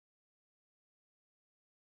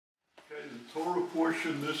Okay, the Torah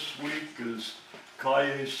portion this week is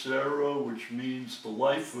Chayei Sarah, which means the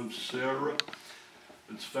life of Sarah.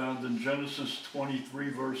 It's found in Genesis 23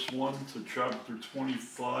 verse 1 to chapter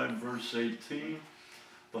 25 verse 18.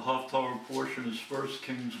 The Haftarah portion is 1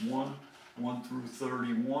 Kings 1 through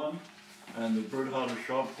 31. And the Brit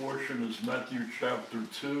Hadashah portion is Matthew chapter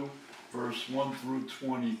 2 verse 1 through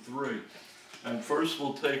 23. And first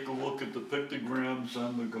we'll take a look at the pictograms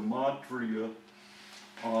and the gematria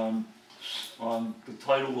on the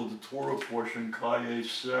title of the Torah portion, Chayei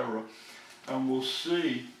Sarah, and we'll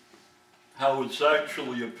see how it's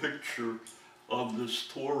actually a picture of this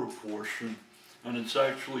Torah portion, and it's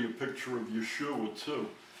actually a picture of Yeshua too,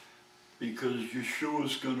 because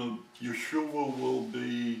Yeshua will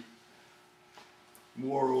be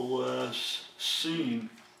more or less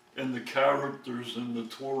seen in the characters in the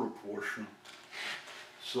Torah portion.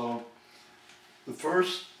 So the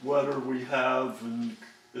first letter we have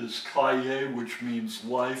is Chayei, which means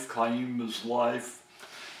life. Chaim is life.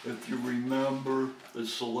 If you remember,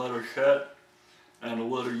 it's the letter Het and a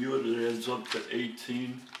letter Yud. It adds up to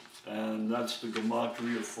 18, and that's the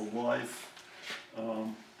gematria for life.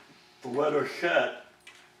 The letter Het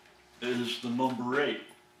is the number 8.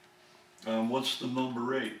 What's the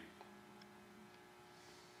number 8?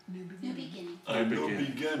 New beginning. New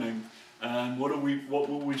beginning. And what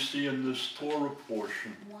will we see in this Torah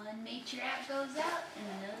portion? One matriarch goes out and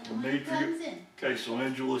another one comes in. Okay, so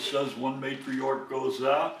Angela says one matriarch goes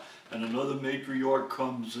out and another matriarch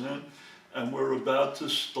comes in, and we're about to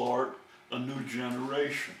start a new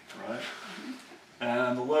generation, right? Mm-hmm.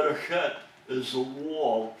 And the letter Het is a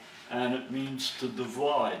wall, and it means to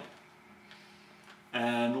divide.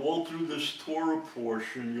 And all through this Torah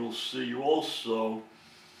portion, you'll see also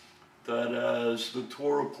that as the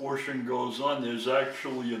Torah portion goes on, there's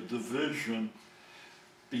actually a division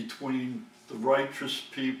between the righteous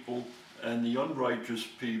people and the unrighteous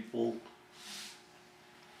people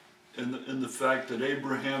in the fact that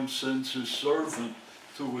Abraham sends his servant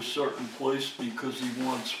to a certain place because he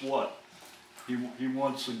wants what? He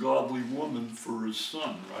wants a godly woman for his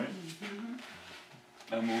son, right?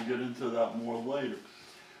 Mm-hmm. And we'll get into that more later.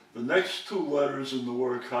 The next two letters in the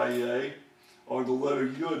word Chayei are the letter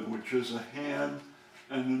Yud, which is a hand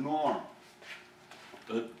and an arm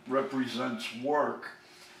that represents work.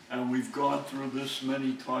 And we've gone through this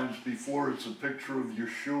many times before. It's a picture of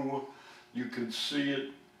Yeshua. You can see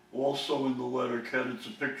it also in the letter Ket. It's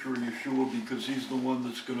a picture of Yeshua because he's the one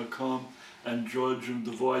that's going to come and judge and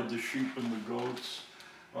divide the sheep and the goats.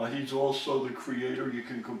 He's also the creator. You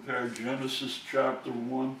can compare Genesis chapter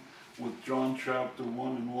 1 with John chapter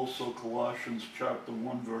 1 and also Colossians chapter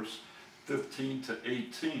 1 verse 15 to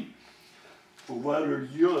 18. The letter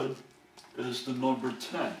Yud is the number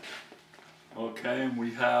 10. Okay, and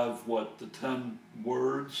we have what? The 10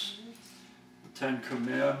 words, the 10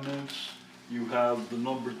 commandments. You have the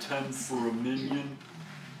number 10 for a minion.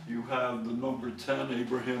 You have the number 10.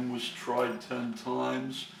 Abraham was tried 10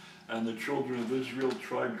 times, and the children of Israel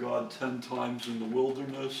tried God 10 times in the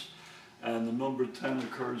wilderness. And the number 10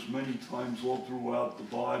 occurs many times all throughout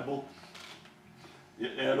the Bible. You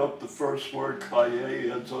add up the first word,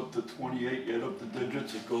 Chayei, adds up to 28. You add up the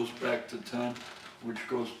digits, it goes back to 10, which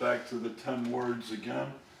goes back to the 10 words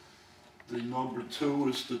again. The number 2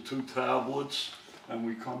 is the 2 tablets, and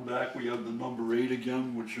we come back, we have the number 8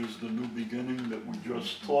 again, which is the new beginning that we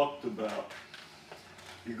just talked about.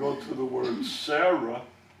 You go to the word Sarah,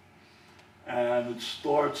 and it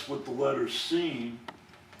starts with the letter Sin,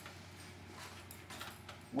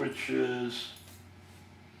 which is,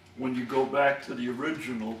 when you go back to the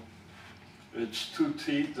original, it's 2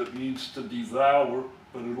 teeth, that means to devour,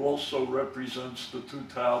 but it also represents the 2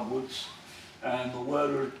 tablets. And the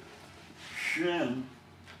letter Shin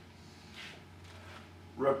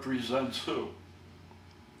represents who?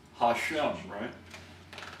 Hashem, right?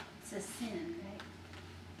 It's a sin,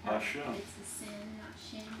 right? Hashem. It's a sin, not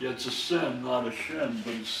shin. Yeah, it's a sin, not a shin,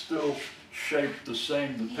 but it's still shaped the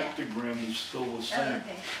same. The pictogram is still the same. Oh,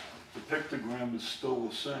 okay. The pictogram is still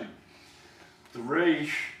the same. The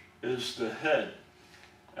Reish is the head,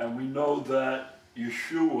 and we know that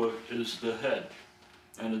Yeshua is the head,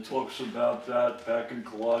 and it talks about that back in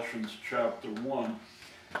Colossians chapter 1.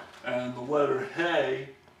 And the letter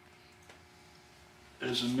Hey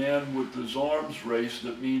is a man with his arms raised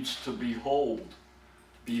that means to behold.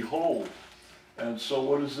 Behold. And so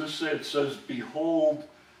what does this say? It says, behold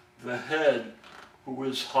the head who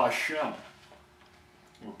is Hashem.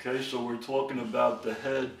 Okay, so we're talking about the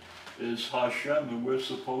head is Hashem, and we're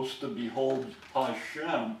supposed to behold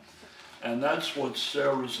Hashem. And that's what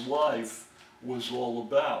Sarah's life was all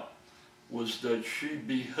about, was that she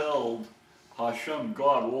beheld Hashem,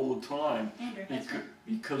 God, all the time. And her husband.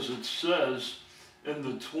 Because it says in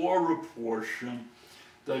the Torah portion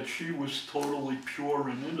that she was totally pure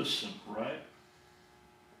and innocent, right?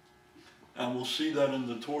 And we'll see that in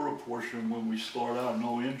the Torah portion when we start out. I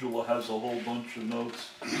know Angela has a whole bunch of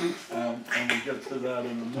notes, and we'll get to that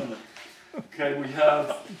in a minute. Okay, we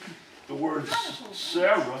have the word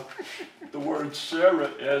Sarah. The word Sarah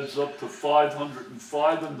adds up to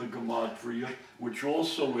 505 in the Gematria, which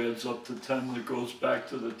also adds up to 10 that goes back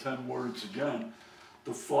to the 10 words again.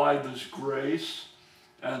 The 5 is grace,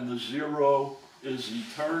 and the 0 is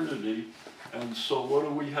eternity. And so what do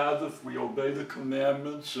we have if we obey the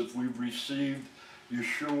commandments, if we've received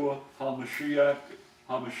Yeshua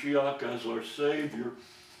HaMashiach as our Savior?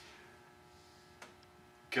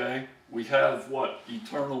 Okay, we have what?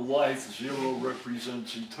 Eternal life. 0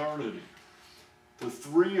 represents eternity. The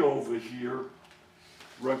 3 over here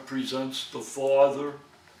represents the Father,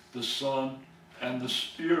 the Son, and the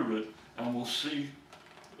Spirit. And we'll see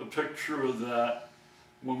a picture of that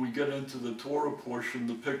when we get into the Torah portion,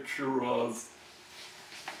 the picture of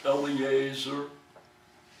Eliezer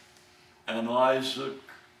and Isaac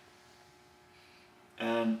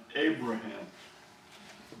and Abraham.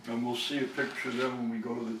 And we'll see a picture there when we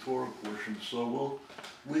go to the Torah portion. So we'll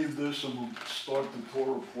leave this and we'll start the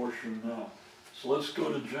Torah portion now. So let's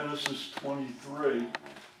go to Genesis 23,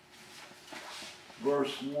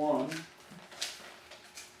 verse 1.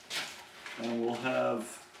 And we'll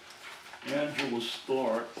have Angela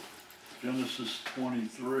start, Genesis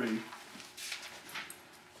 23.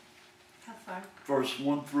 How far? Verse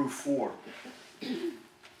 1 through 4. Okay.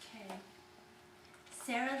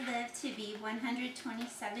 Sarah lived to be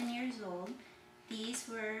 127 years old. These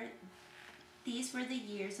were the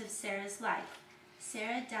years of Sarah's life.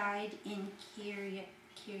 Sarah died in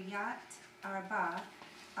Kiryat Arba,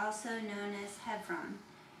 also known as Hebron,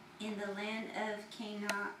 in the land of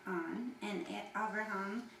Canaan, and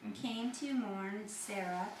Abraham came to mourn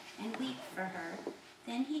Sarah and weep for her.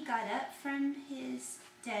 Then he got up from his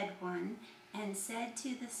dead one and said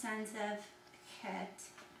to the sons of Het,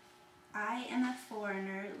 I am a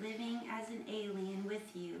foreigner living as an alien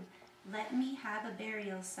with you. Let me have a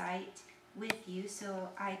burial site with you so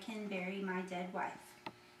I can bury my dead wife.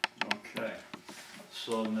 Okay.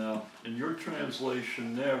 So now, in your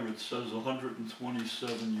translation there, it says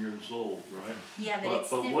 127 years old, right? Yeah, but it's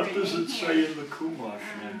but different what does in it here. say in the Chumash,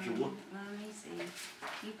 Angela? Let me see.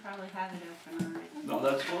 You probably have it open already. No,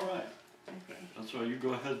 that's all right. Okay. That's all right. You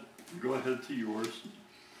go ahead. Go ahead to yours.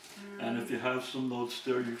 And if you have some notes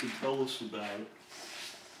there, you can tell us about it.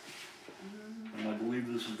 And I believe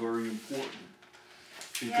this is very important.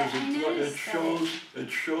 Because it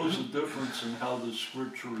shows a difference in how the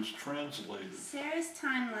scripture is translated. Sarah's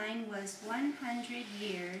timeline was 100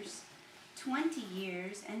 years, 20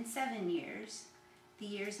 years, and 7 years, the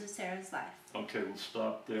years of Sarah's life. Okay, we'll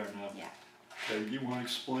stop there now. Yeah. Okay, do you want to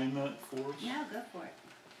explain that for us? No, go for it.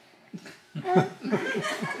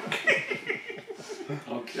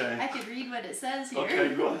 Okay. I could read what it says here.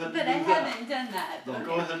 Okay, go ahead and but do I that. haven't done that. No, Okay.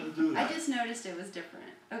 go ahead and do that. I just noticed it was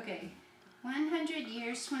different. Okay. 100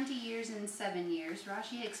 years, 20 years, and 7 years.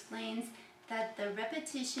 Rashi explains that the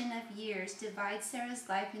repetition of years divides Sarah's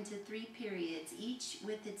life into 3 periods, each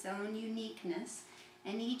with its own uniqueness,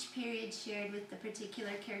 and each period shared with the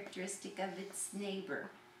particular characteristic of its neighbor.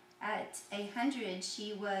 At 100,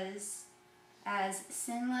 she was as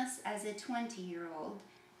sinless as a 20-year-old,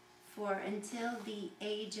 for until the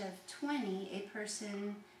age of 20, a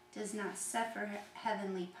person does not suffer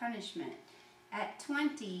heavenly punishment. At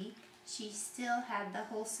 20, she still had the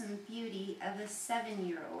wholesome beauty of a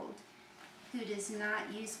 7-year-old who does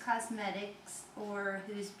not use cosmetics or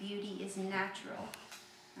whose beauty is natural.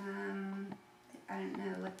 I don't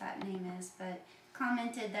know what that name is, but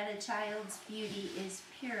commented that a child's beauty is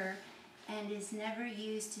pure and is never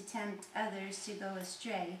used to tempt others to go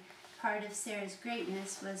astray. Part of Sarah's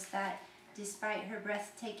greatness was that despite her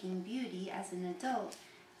breathtaking beauty as an adult,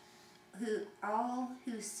 all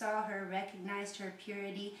who saw her recognized her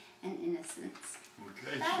purity and innocence.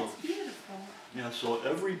 Okay, That's beautiful. Yeah, so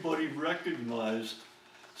everybody recognized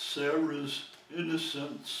Sarah's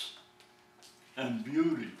innocence and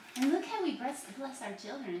beauty. And look how we bless our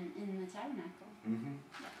children in the tabernacle. Mm-hmm.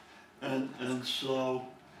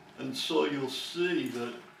 And so you'll see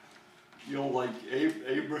that, like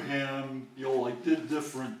Abraham, did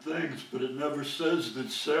different things, but it never says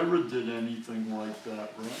that Sarah did anything like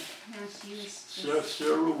that, right? No, she was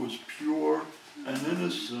Sarah was pure and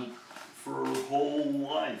innocent for her whole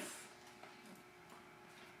life.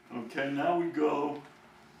 Okay, now we go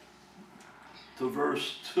to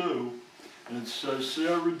verse 2, And it says,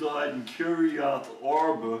 Sarah died in Kiriath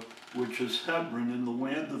Arba, which is Hebron, in the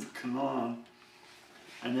land of Canaan.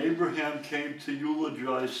 And Abraham came to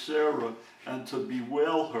eulogize Sarah and to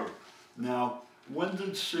bewail her. Now, when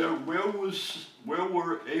did Sarah, where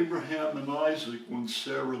were Abraham and Isaac when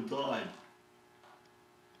Sarah died?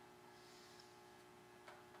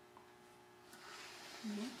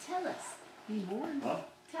 Tell us. He born. Huh?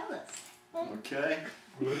 Tell us. Okay.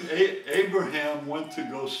 Abraham went to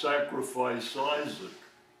go sacrifice Isaac.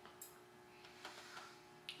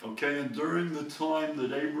 Okay, and during the time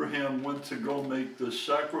that Abraham went to go make the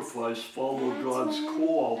sacrifice, follow God's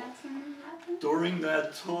call, That's when it happened? during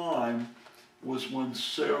that time was when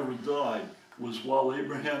Sarah died, was while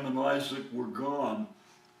Abraham and Isaac were gone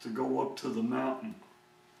to go up to the mountain.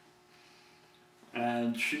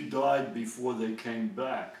 And she died before they came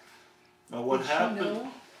back. Now what happened? Did she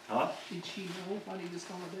know? Huh? Did she know what he was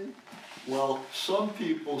going to do? Well, some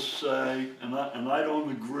people say, and I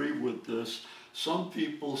don't agree with this, some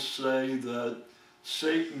people say that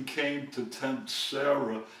Satan came to tempt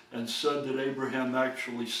Sarah and said that Abraham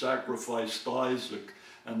actually sacrificed Isaac,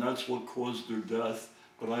 and that's what caused her death,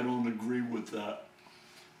 but I don't agree with that.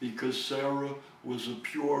 Because Sarah was a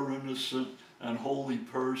pure, innocent, and holy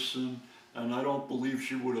person, and I don't believe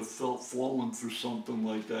she would have fallen for something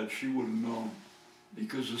like that. She would have known,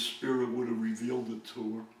 because the Spirit would have revealed it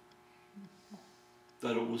to her,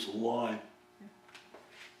 that it was a lie.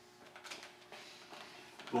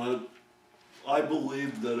 But I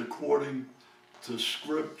believe that according to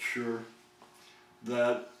Scripture,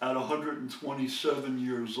 that at 127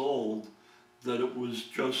 years old, that it was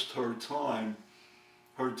just her time.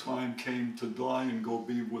 Her time came to die and go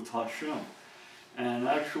be with Hashem. And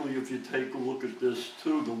actually, if you take a look at this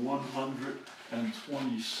too, the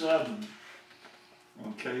 127,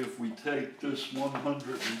 okay, if we take this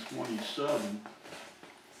 127,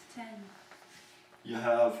 It's 10. you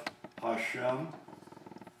have Hashem,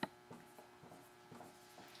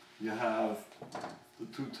 you have the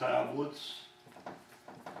 2 tablets,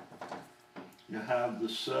 you have the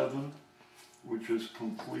 7, which is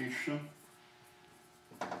completion,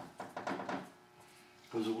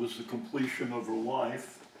 because it was the completion of her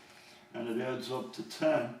life, and it adds up to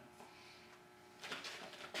 10,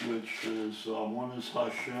 which is, 1 is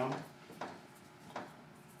Hashem,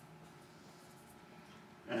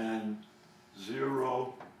 and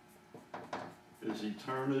 0 is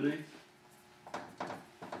eternity.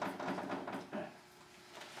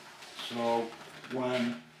 So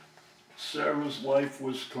when Sarah's life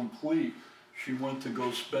was complete, she went to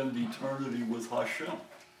go spend eternity with Hashem.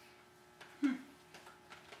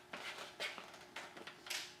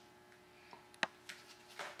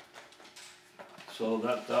 So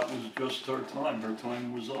that was just her time. Her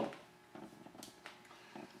time was up.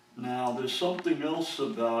 Now there's something else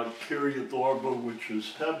about Kiriath Arba, which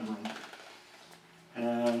is Hebron.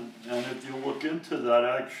 And if you look into that,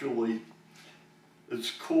 actually,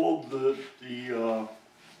 it's called the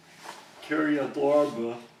Kiriath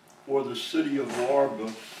Arba, or the city of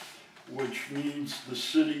Arba, which means the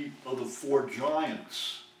city of the 4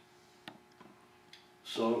 giants.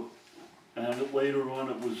 So, and later on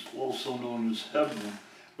it was also known as Hebron,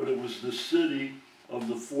 but it was the city of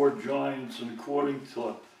the 4 giants, and according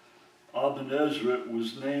to Ibn Ezra, it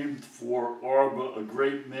was named for Arba, a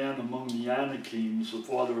great man among the Anakims, the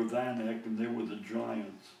father of Anak, and they were the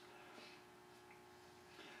giants.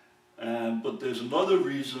 But there's another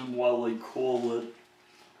reason why they call it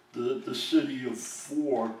the city of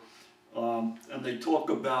 4, and they talk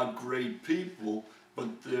about great people,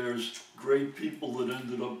 but there's great people that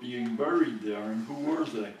ended up being buried there, and who were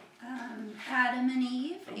they? Adam and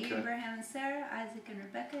Eve, Okay. Abraham and Sarah, Isaac and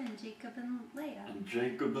Rebekah, and Jacob and Leah. And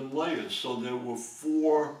Jacob and Leah. So there were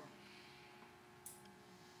 4,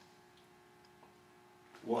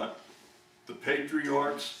 the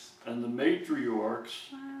patriarchs and the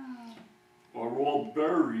matriarchs Wow. are all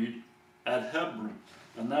buried at Hebron.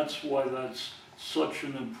 And that's why that's such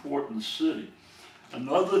an important city.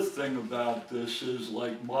 Another thing about this is,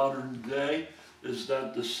 like modern day, is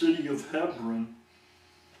that the city of Hebron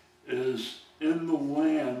is in the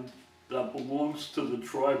land that belongs to the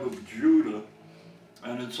tribe of Judah,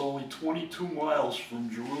 and it's only 22 miles from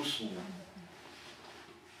Jerusalem.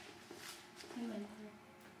 We went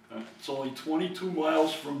there. It's only 22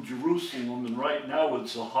 miles from Jerusalem, and right now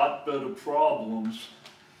it's a hotbed of problems,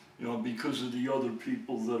 because of the other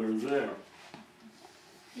people that are there.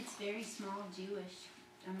 It's very small Jewish.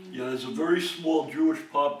 Yeah, there's a very small Jewish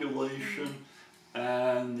population,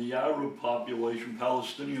 and the Arab population,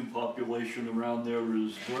 Palestinian population around there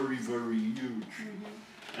is very, very huge.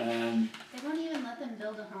 And They won't even let them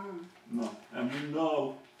build a home. no, and we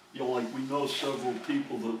know you know, like we know several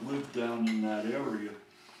people that live down in that area.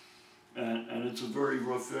 And it's a very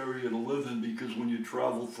rough area to live in because when you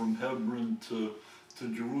travel from Hebron to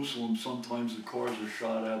Jerusalem, sometimes the cars are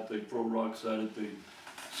shot at, they throw rocks at it,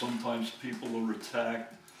 sometimes people are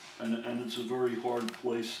attacked, and it's a very hard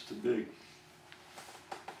place to be.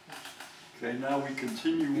 Okay, now we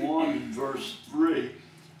continue on in verse 3.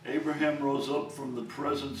 Abraham rose up from the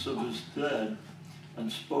presence of his dead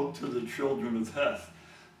and spoke to the children of Heth.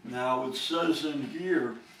 Now it says in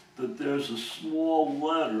here that there's a small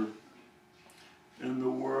letter in the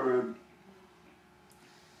word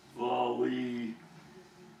Vali,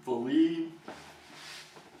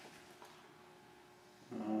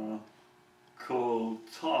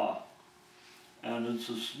 Kota, and it's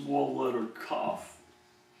a small letter Kaf.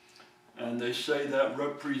 And they say that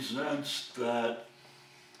represents that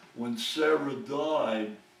when Sarah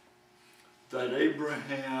died, that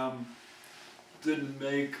Abraham didn't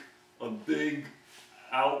make a big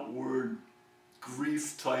outward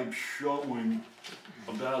grief type showing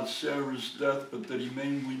about Sarah's death, but that he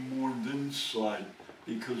mainly mourned inside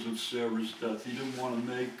because of Sarah's death. He didn't want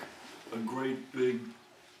to make a great big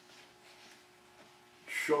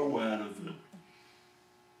show out of it.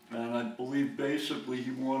 And I believe basically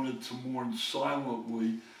he wanted to mourn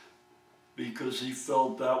silently because he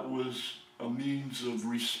felt that was a means of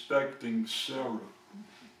respecting Sarah.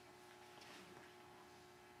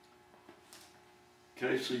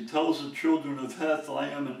 Okay, so he tells the children of Heth, I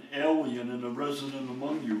am an alien and a resident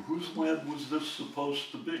among you. Whose land was this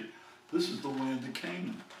supposed to be? This is the land of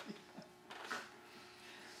Canaan.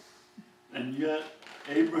 And yet,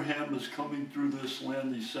 Abraham is coming through this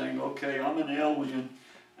land. He's saying, okay, I'm an alien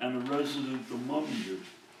and a resident among you.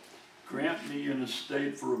 Grant me an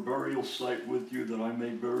estate for a burial site with you that I may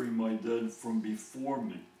bury my dead from before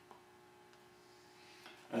me.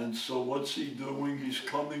 And so what's he doing? He's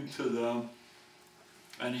coming to them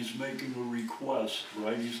and he's making a request,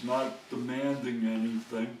 right? He's not demanding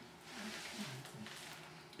anything.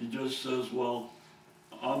 He just says, well,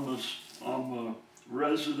 I'm a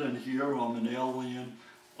resident here, I'm an alien,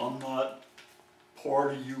 I'm not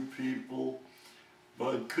part of you people,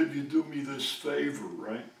 but could you do me this favor,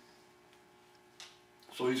 right?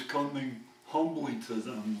 So he's coming humbly to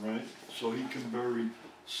them, right? So he can bury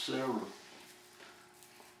Sarah.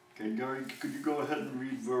 Okay, Gary, could you go ahead and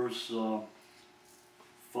read verse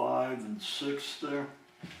 5 and 6 there?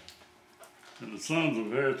 And the sons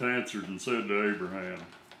of Heth answered and said to Abraham,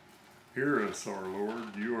 Hear us, our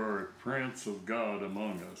Lord, you are a prince of God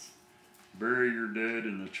among us. Bury your dead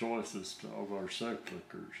in the choicest of our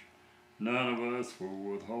sepulchres. None of us will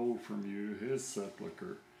withhold from you his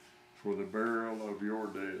sepulchre for the burial of your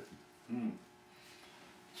dead.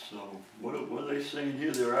 So, what are they saying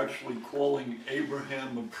here? They're actually calling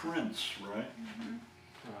Abraham a prince, right?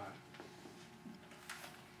 Right.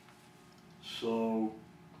 So,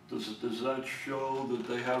 does that show that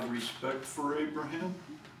they have respect for Abraham?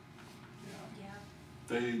 Yeah.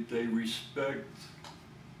 They respect,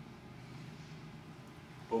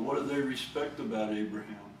 but what do they respect about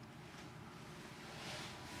Abraham?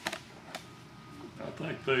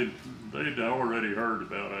 I think they'd already heard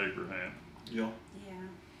about Abraham. Yeah.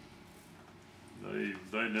 They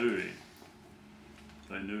knew him.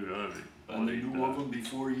 They knew of him. And they knew of him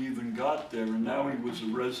before he even got there, and now he was a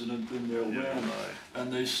resident in their land. Right.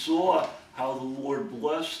 And they saw how the Lord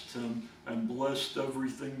blessed him and blessed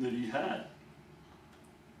everything that he had.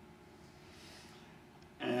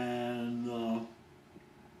 And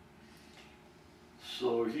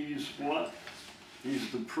so he's what? He's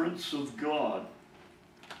the Prince of God.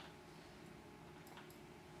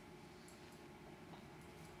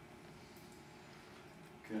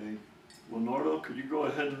 Okay. Leonardo, could you go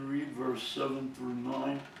ahead and read verse 7 through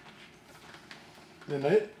 9?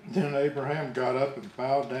 Then Abraham got up and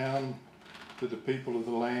bowed down to the people of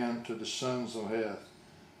the land, to the sons of Heth,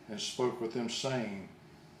 and spoke with them, saying,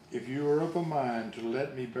 If you are of a mind to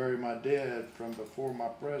let me bury my dead from before my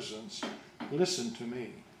presence, listen to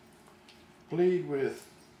me. Plead with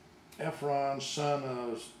Ephron, son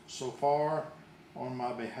of Sophar, on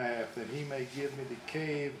my behalf, that he may give me the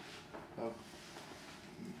cave of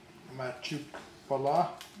Machpelah,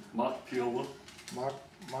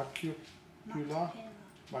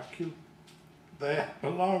 that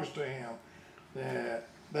belongs to him, that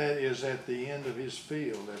is at the end of his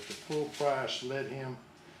field. At the full price, let him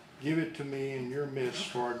give it to me in your midst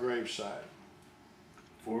for a gravesite.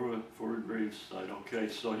 For a gravesite. Okay,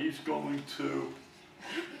 so he's going to,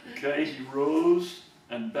 okay, he rose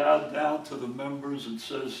and bowed down to the members, it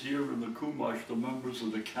says here in the Chumash, the members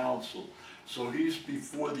of the council. So he's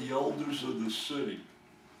before the elders of the city.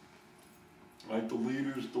 right? The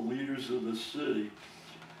leaders of the city.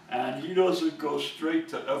 And he doesn't go straight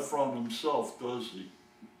to Ephron himself, does he?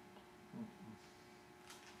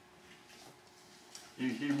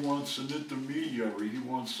 He wants an intermediary. He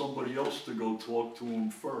wants somebody else to go talk to him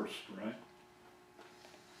first, right?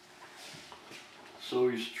 So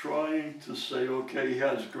he's trying to say, okay, he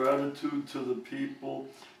has gratitude to the people.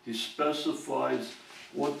 He specifies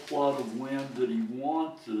what plot of land that he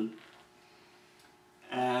wanted.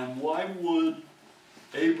 And why would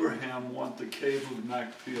Abraham want the cave of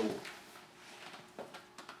Macpeel?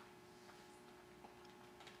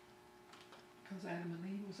 Because Adam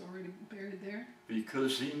and Eve was already buried there.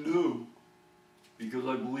 Because he knew, because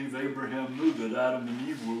I believe Abraham knew that Adam and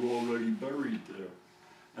Eve were already buried there,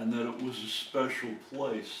 and that it was a special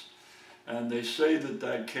place. And they say that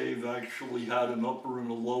that cave actually had an upper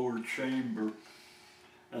and a lower chamber,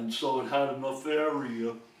 and so it had enough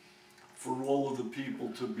area for all of the people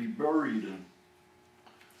to be buried in.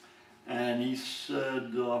 And he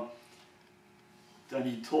said, then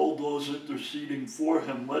he told those interceding for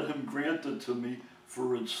him, let him grant it to me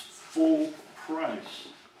for its full price.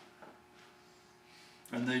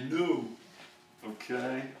 And they knew,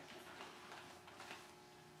 okay,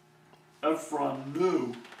 Ephron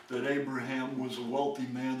knew that Abraham was a wealthy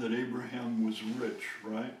man, that Abraham was rich,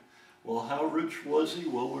 right? Well, how rich was he?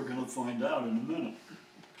 Well, we're going to find out in a minute.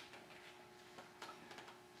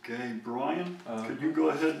 Okay, Brian, could you go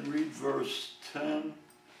ahead and read verse 10,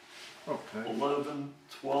 Okay. 11,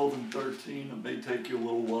 12, and 13? It may take you a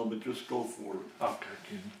little while, but just go for it. Okay,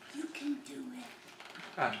 Ken. You can do it.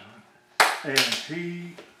 I know. And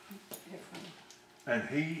he,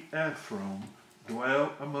 Ephraim,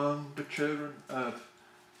 dwelt among the children of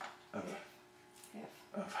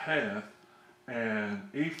Heth, and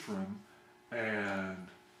Ephraim, and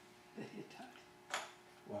The Hittite.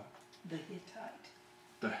 what? The Hittite.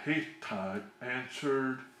 The Hittite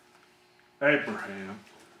answered Abraham,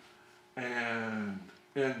 and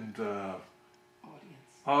in the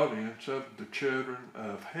audience of the children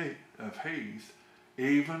of Heth,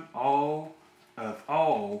 even all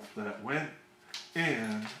that went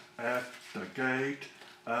in at the gate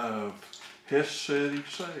of his city,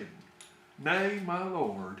 saying, Nay, my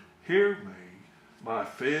Lord, hear me, my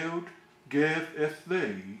field giveth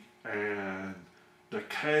thee, and the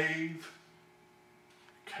cave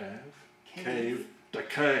the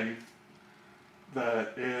cave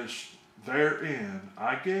that is therein,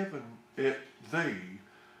 I given it thee,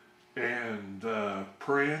 in the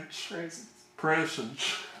presence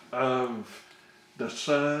of the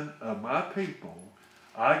son of my people,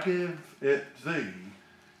 I give it thee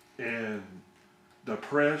in the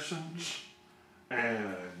presence.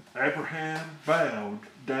 And Abraham bowed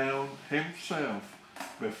down himself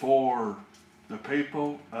before the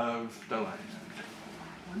people of the land.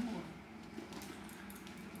 One more.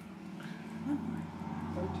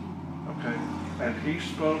 13. Okay, and he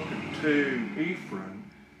spoke to Ephraim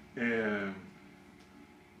in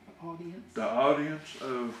the audience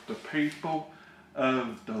of the people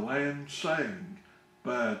of the land, saying,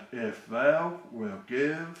 But if thou wilt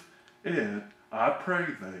give it, I pray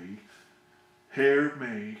thee, hear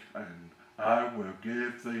me, and I will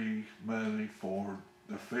give thee money for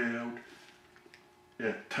the field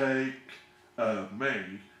it take of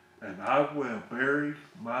me, and I will bury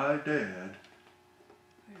my dead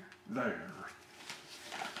there.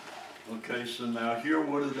 Okay, so now here,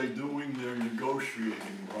 what are they doing? They're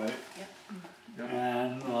negotiating, right? Yep.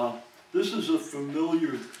 And this is a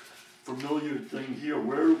familiar thing here.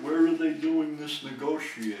 Where are they doing this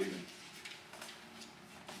negotiating?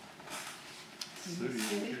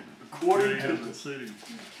 City. According to the city.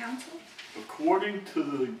 Council? According to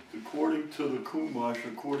the Chumash,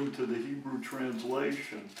 according to the Hebrew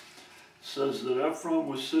translation, says that Ephron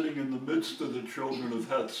was sitting in the midst of the children of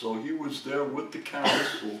Heth. So he was there with the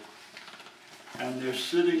council, and they're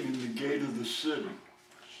sitting in the gate of the city.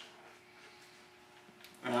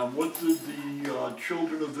 And what did the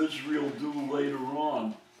children of Israel do later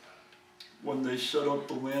on when they set up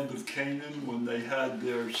the land of Canaan, when they had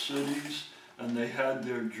their cities and they had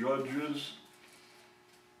their judges?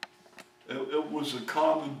 It was a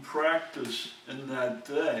common practice in that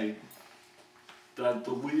day that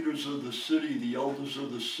the leaders of the city, the elders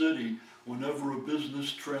of the city, whenever a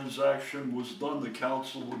business transaction was done, the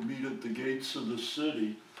council would meet at the gates of the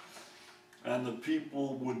city, and the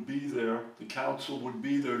people would be there, the council would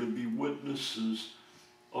be there to be witnesses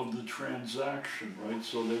of the transaction, right?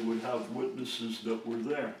 So they would have witnesses that were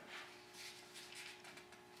there.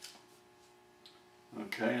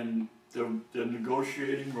 Okay, and they're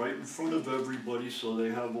negotiating right in front of everybody, so they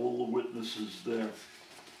have all the witnesses there.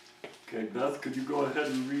 Okay, Beth, could you go ahead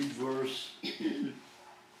and read verse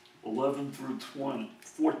 11 through 20,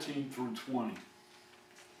 14 through 20?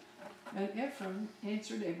 And Ephraim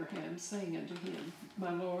answered Abraham, saying unto him,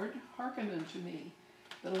 My Lord, hearken unto me.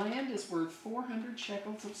 The land is worth 400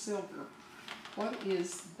 shekels of silver. What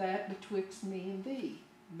is that betwixt me and thee?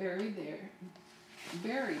 Bury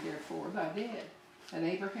therefore thy dead. And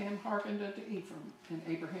Abraham hearkened unto Ephraim, and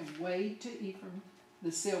Abraham weighed to Ephraim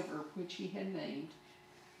the silver which he had named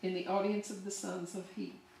in the audience of the sons of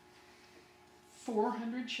Heth.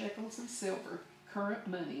 400 shekels of silver, current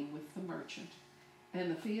money with the merchant. And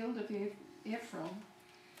the field of Ephraim,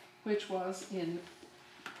 which was in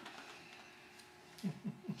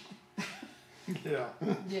Yeah.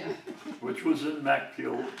 Which was in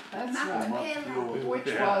Machpelah. that's right, Machpelah. which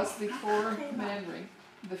Yeah. was before Manre,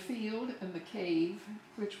 the field and the cave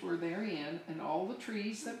which were therein, and all the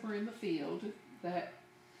trees that were in the field that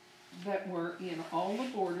were in all the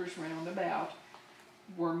borders round about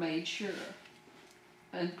were made sure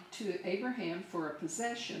unto Abraham for a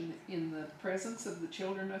possession in the presence of the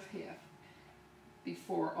children of Heth,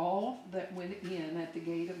 before all that went in at the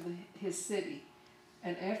gate of his city.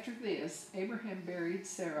 And after this, Abraham buried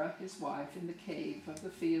Sarah his wife in the cave of the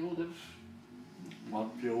field of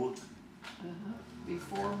Machpelah.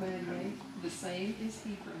 before Manre, the same is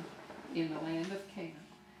Hebron, in the land of Canaan.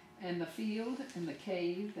 And the field and the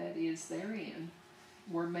cave that is therein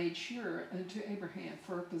were made sure unto Abraham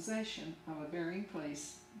for a possession of a burying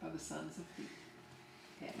place by the sons of Heth.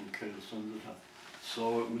 Okay, the sons of Heth.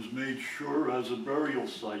 So it was made sure as a burial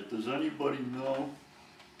site. Does anybody know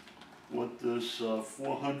what this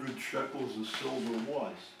 400 shekels of silver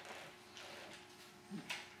was?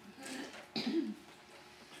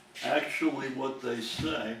 Actually, what they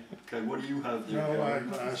say, okay, what do you have there? No, Gary?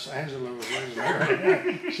 Angela was raising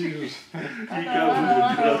her. She was. You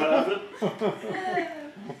have it?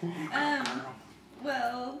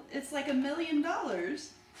 Well, it's like $1 million,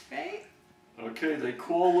 right? Okay, they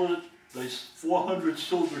call it, 400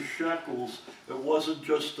 silver shekels. It wasn't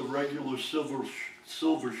just the regular silver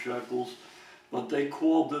shekels, but they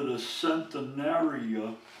called it a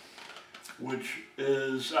centenaria, which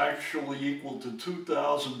is actually equal to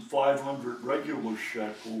 2,500 regular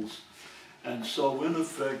shekels. And so in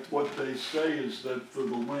effect, what they say is that for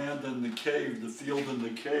the land and the cave, the field and the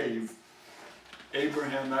cave,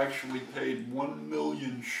 Abraham actually paid 1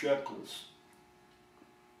 million shekels.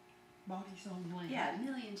 Bought his own land. Yeah, $1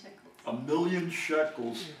 million shekels. 1 million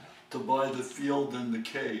shekels to buy the field and the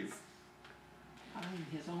cave. Buying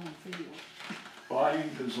his own field. Buying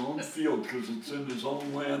his own field because it's in his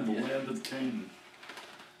own land, the land of Canaan.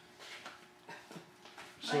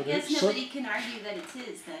 Well, I guess nobody can argue that it's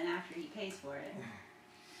his then after he pays for it.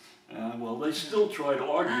 Well, they still try to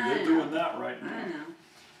argue. I They're know. doing that right now.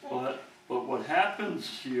 I know. But what happens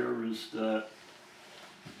here is that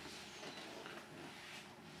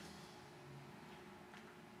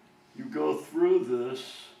you go through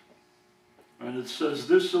this, and it says,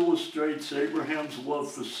 this illustrates Abraham's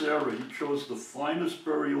love for Sarah. He chose the finest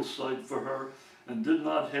burial site for her and did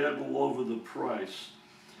not haggle over the price.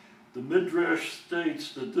 The Midrash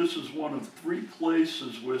states that this is one of 3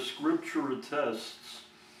 places where Scripture attests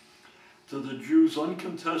to the Jews'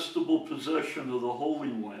 uncontestable possession of the Holy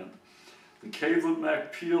Land. The cave of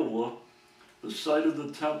Machpelah, the site of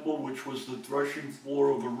the temple, which was the threshing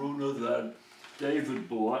floor of Aruna that David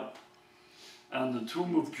bought, and the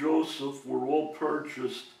tomb of Joseph were all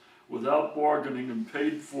purchased without bargaining and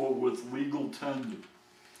paid for with legal tender.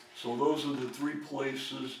 So those are the 3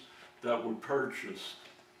 places that were purchased.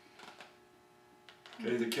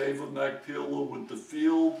 Okay, the cave of Machpelah with the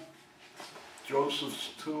field,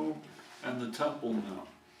 Joseph's tomb, and the temple now.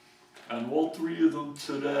 And all 3 of them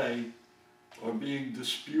today are being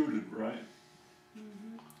disputed, right?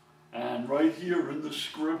 And right here in the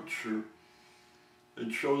scripture,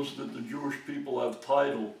 it shows that the Jewish people have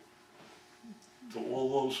title to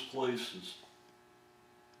all those places.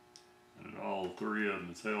 And all 3 of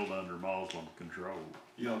them is held under Muslim control.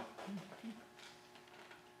 Yeah.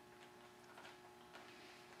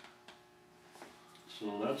 So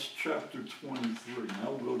that's chapter 23.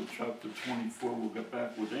 Now we'll go to chapter 24. We'll get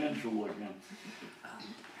back with Angela again.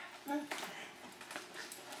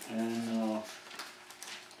 And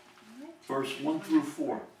verse 1 through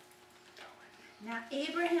 4. Now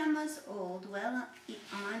Abraham was old, well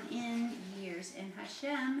on in years, and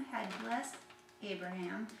Hashem had blessed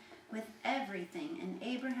Abraham with everything. And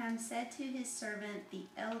Abraham said to his servant, the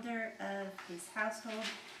elder of his household,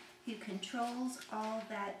 who controls all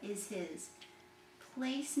that is his,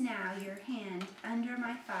 place now your hand under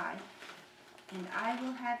my thigh, and I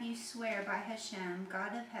will have you swear by Hashem,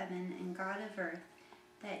 God of heaven and God of earth,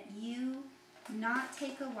 that you not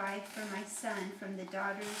take a wife for my son from the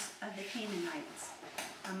daughters of the Canaanites,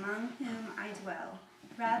 among whom I dwell.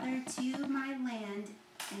 Rather to my land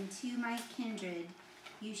and to my kindred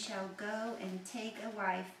you shall go and take a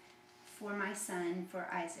wife for my son, for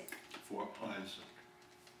Isaac. For Isaac.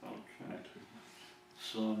 Okay.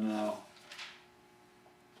 So now,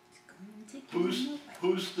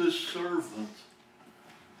 who's this servant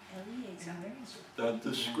Eliezer. that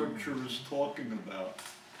this scripture is talking about?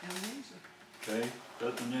 Okay,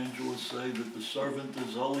 Beth and Angela say that the servant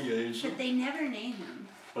is Eliezer, But they never name him.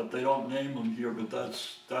 but they don't name him here, but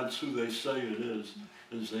that's who they say it is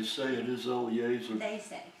they say it is Eliezer, They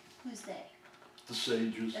say. Who's they? the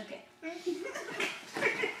sages. Okay.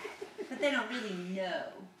 But they don't really know.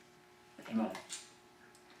 Okay. No.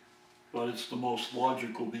 But it's the most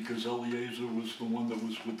logical because Eliezer was the one that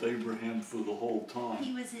was with Abraham for the whole time.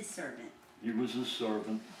 He was his servant. He was his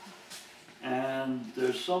servant. And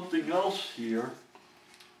there's something else here.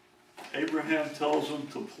 Abraham tells him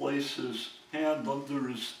to place his hand under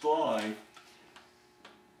his thigh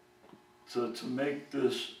to make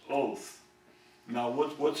this oath. Now,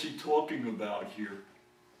 what's he talking about here?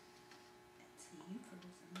 It's a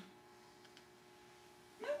euphemism.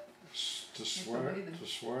 To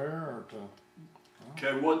swear or to...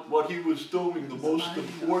 Okay, what he was doing, the most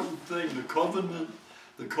important thing, the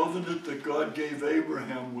covenant that God gave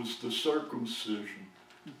Abraham was the circumcision.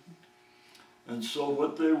 And so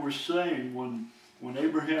what they were saying when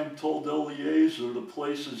Abraham told Eliezer to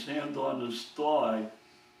place his hand on his thigh,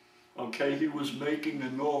 okay, he was making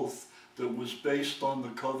an oath that was based on the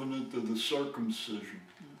covenant of the circumcision.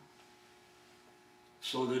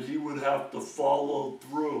 So that he would have to follow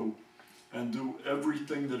through and do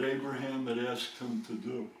everything that Abraham had asked him to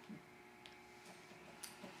do.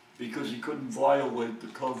 Because he couldn't violate the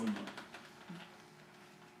covenant.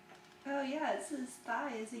 Oh yeah, it says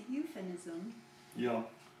thigh is a euphemism. Yeah.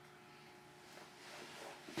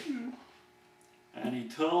 And he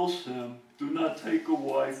tells him, do not take a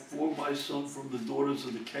wife for my son from the daughters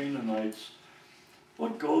of the Canaanites,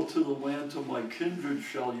 but go to the land to my kindred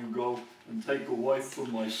shall you go, and take a wife for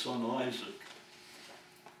my son Isaac.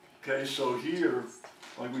 Okay, so here,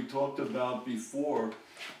 like we talked about before,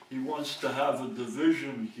 he wants to have a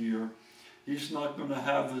division here. He's not going to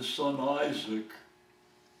have his son Isaac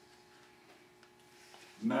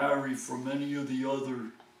marry from any of the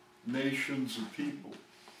other nations of people.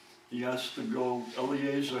 He has to go,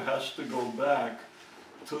 Eliezer has to go back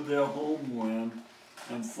to their homeland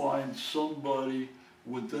and find somebody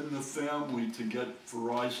within the family to get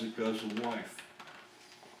for Isaac as a wife.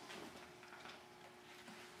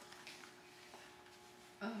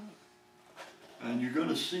 And you're going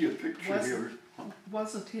to see a picture here.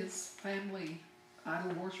 Wasn't his family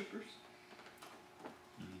idol worshippers?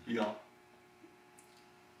 Yeah.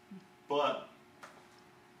 But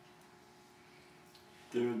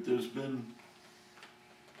there's been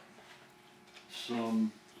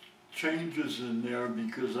some changes in there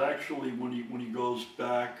because actually when he goes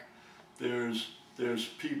back, there's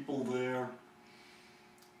people there,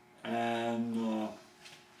 and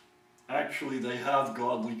actually they have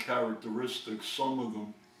godly characteristics. Some of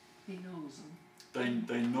them. He knows them.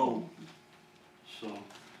 They know. So.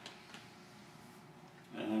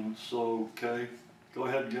 And so, okay. Go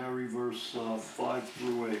ahead, Gary, verse 5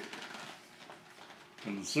 through 8.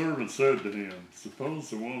 And the servant said to him, suppose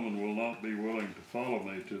the woman will not be willing to follow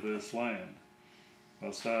me to this land.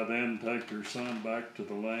 Must I then take your son back to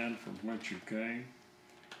the land from whence you came?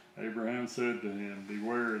 Abraham said to him,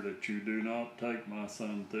 beware that you do not take my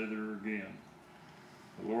son thither again.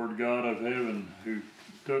 The Lord God of heaven, who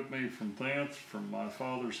took me from thence, from my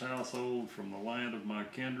father's household, from the land of my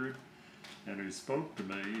kindred, and who spoke to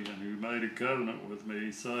me, and who made a covenant with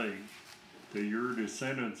me, saying, to your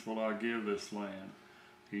descendants will I give this land.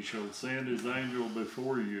 He shall send his angel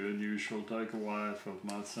before you, and you shall take a wife of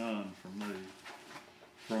my son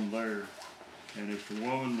from there. And if the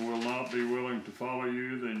woman will not be willing to follow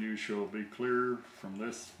you, then you shall be clear from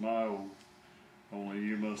this my oath. Only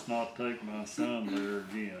you must not take my son there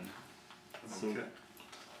again. Okay.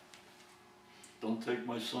 Don't take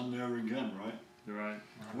my son there again, right? Right.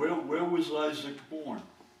 Where was Isaac born?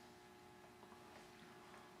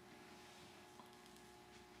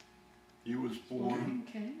 He was born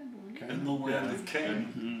in the land of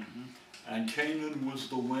Canaan. Mm-hmm. And Canaan was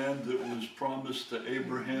the land that was promised to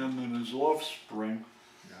Abraham and his offspring.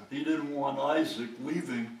 Yeah. He didn't want Isaac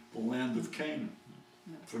leaving the land of Canaan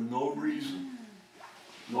for no reason.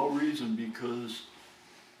 No reason, because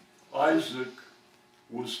Isaac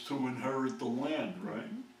was to inherit the land,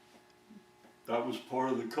 right? That was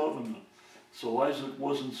part of the covenant. So Isaac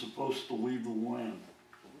wasn't supposed to leave the land.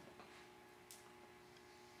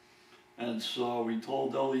 And so he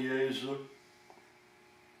told Eliezer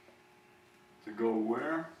to go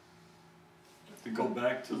where? To go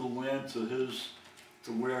back to the land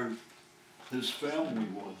to where his family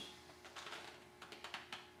was.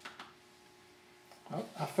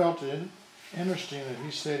 I felt it interesting that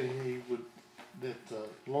he said that the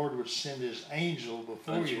Lord would send his angel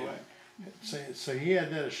before That's you. right. So he had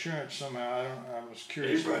that assurance somehow. I was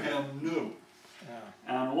curious. Abraham knew. Yeah.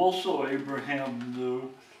 And also Abraham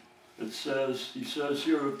knew, he says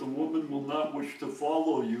here, if the woman will not wish to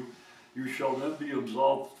follow you, you shall then be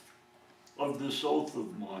absolved of this oath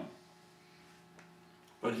of mine.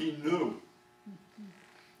 But he knew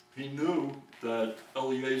that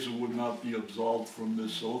Eliezer would not be absolved from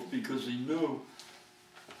this oath, because he knew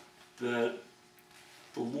that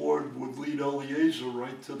the Lord would lead Eliezer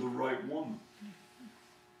right to the right woman.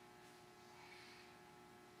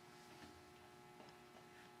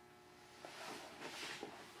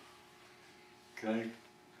 Okay,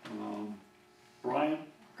 Brian,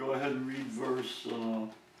 go ahead and read verse,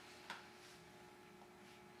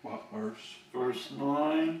 What verse? verse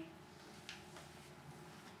 9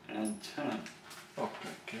 and 10.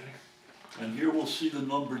 Okay. And here we'll see the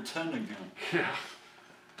number 10 again. Yeah.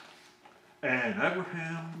 And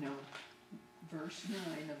Abraham. No, verse 9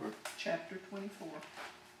 of chapter 24.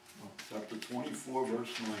 Chapter 24,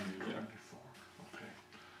 verse 9, you're there. 24. Okay.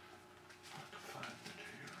 I have to find it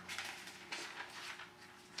here.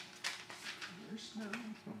 Verse 9.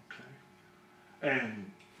 Okay.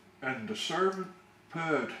 And the servant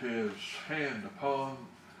put his hand upon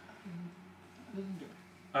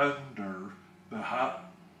under the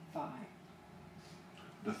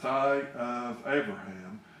thigh of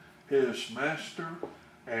Abraham, his master,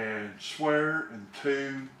 and swear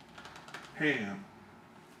unto him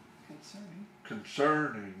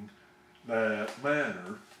concerning that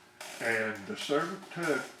matter. And the servant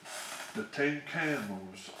took the 10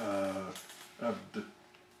 camels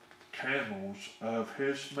of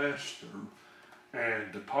his master,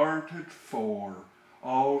 and departed, for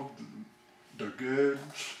all the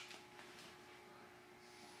goods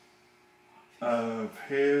of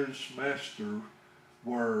his master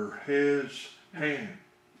were his hand,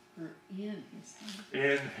 Or in his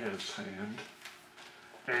hand.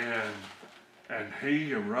 and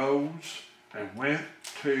he arose and went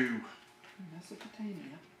to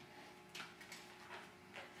Mesopotamia.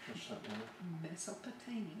 what's that word?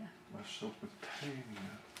 Mesopotamia.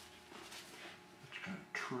 Mesopotamia. It's kind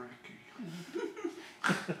of tricky.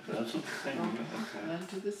 That's a thing, okay.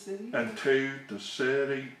 Unto the city And to the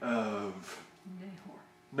city of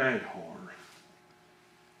Nahor.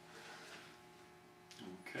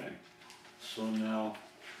 Okay, so now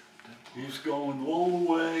he's going all the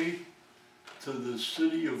way to the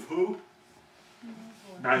city of who?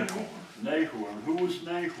 Nahor. Nahor. And who was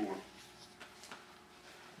Nahor?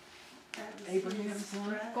 Abraham's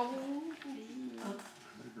uncle.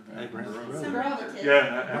 Abraham's Some brother. relative.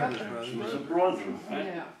 Yeah, Brother. He was a brother, right?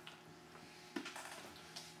 Yeah.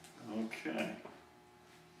 Okay.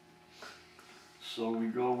 So we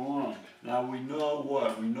go on. Now we know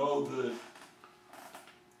what? We know that.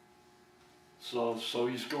 So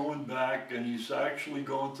he's going back, and he's actually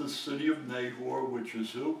going to the city of Nahor, which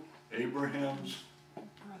is who? Abraham's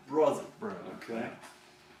brother. Okay.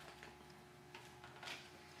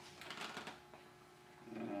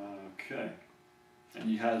 Okay. And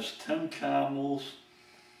he has 10 camels,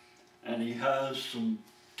 and he has some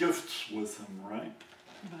gifts with him, right?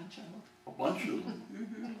 A bunch of them.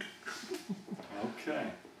 Okay.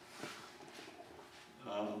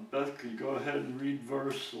 Beth, could you go ahead and read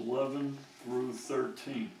verse 11 through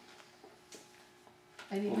 13?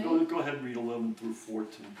 And he Well, made go ahead and read 11 through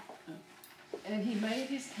 14. And he made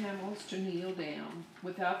his camels to kneel down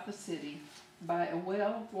without the city by a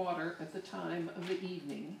well of water at the time of the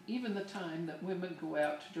evening, even the time that women go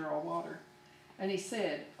out to draw water. And he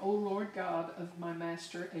said, O Lord God of my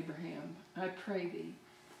master Abraham, I pray thee,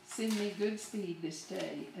 send me good speed this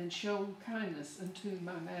day, and show kindness unto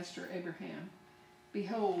my master Abraham.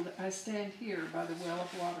 Behold, I stand here by the well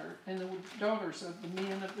of water, and the daughters of the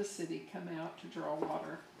men of the city come out to draw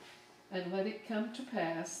water. And let it come to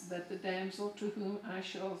pass that the damsel to whom I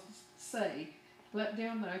shall say, Let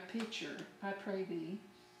down thy pitcher, I pray thee,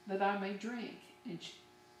 that I may drink.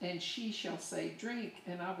 And she shall say, Drink,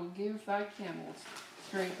 and I will give thy camels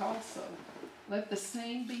drink also. Let the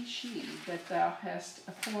same be she that thou hast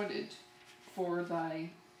appointed for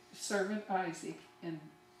thy servant Isaac, and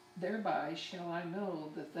thereby shall I know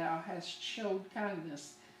that thou hast showed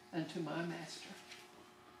kindness unto my master.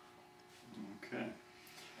 Okay.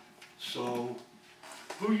 So,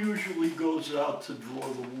 who usually goes out to draw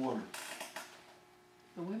the water?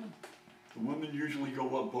 The women. The women usually go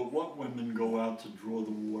up, but what women go out to draw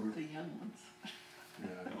the water? The young ones. Yeah.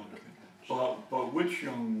 Okay. But which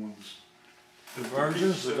young ones? The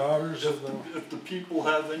virgins, the daughters of the. If the people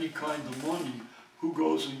have any kind of money, who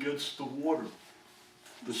goes and gets the water?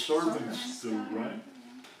 The servants do, right?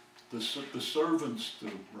 The servants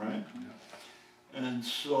do, right? And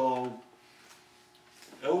so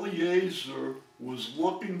Eliezer was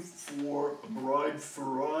looking for a bride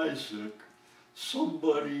for Isaac,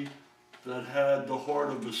 somebody that had the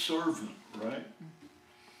heart of a servant, right?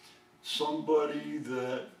 Somebody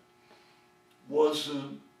that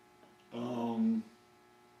wasn't,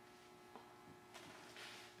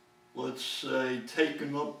 let's say,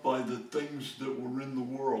 taken up by the things that were in the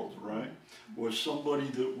world, right? Or somebody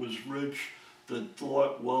that was rich that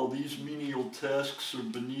thought, well, these menial tasks are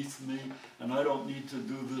beneath me and I don't need to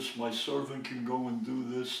do this, my servant can go and do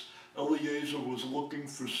this. Eliezer was looking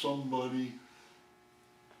for somebody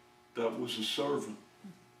that was a servant,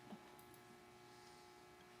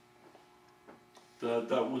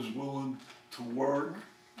 that was willing to work,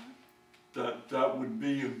 that would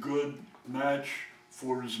be a good match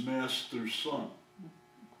for his master's son.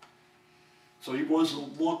 So he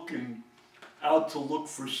wasn't looking out to look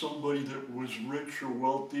for somebody that was rich or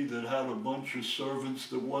wealthy, that had a bunch of servants,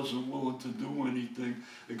 that wasn't willing to do anything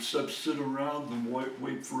except sit around and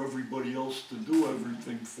wait for everybody else to do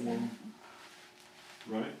everything for him.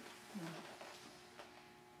 Right?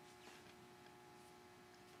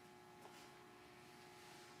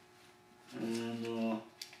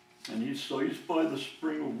 And he's by the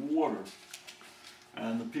spring of water,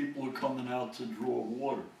 and the people are coming out to draw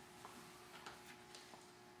water.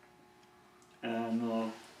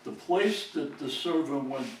 And the place that the servant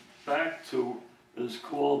went back to is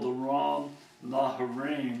called the Ram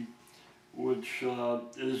Naharaim, which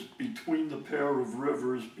is between the pair of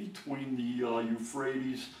rivers, between the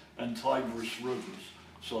Euphrates and Tigris rivers.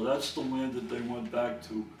 So that's the land that they went back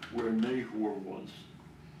to, where Nahor was.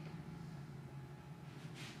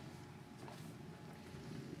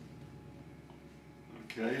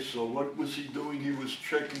 Okay, so what was he doing? He was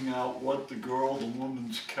checking out what the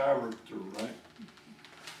woman's character, right?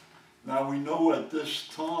 Now we know at this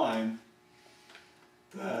time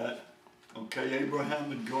that, okay, Abraham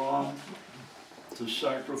had gone to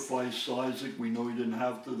sacrifice Isaac. We know he didn't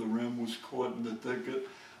have to, the ram was caught in the thicket.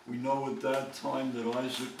 We know at that time that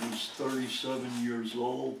Isaac was 37 years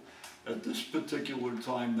old. At this particular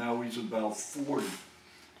time now he's about 40.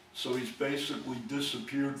 So he's basically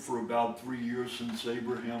disappeared for about 3 years since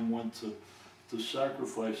Abraham went to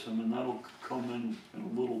sacrifice him, and that'll come in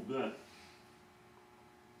a little bit.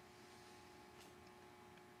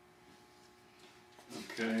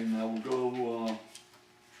 Okay, now we'll go,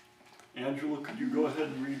 Angela, could you go ahead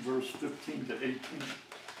and read verse 15 to 18?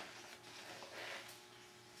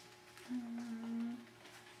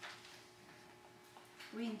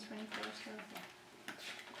 Reading 24, so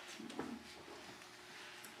yeah.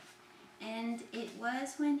 And it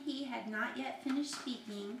was when he had not yet finished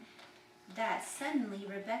speaking that suddenly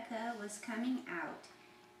Rebekah was coming out,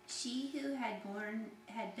 she who had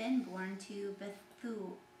been born to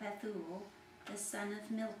Bethuel, the son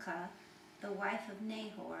of Milcah, the wife of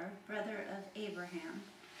Nahor, brother of Abraham,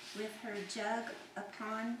 with her jug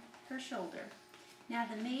upon her shoulder. Now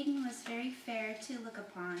the maiden was very fair to look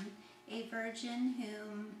upon, a virgin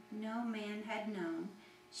whom no man had known.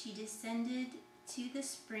 She descended to the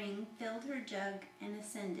spring, filled her jug, and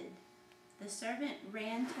ascended. The servant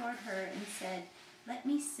ran toward her and said, "Let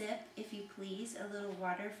me sip, if you please, a little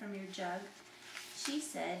water from your jug." She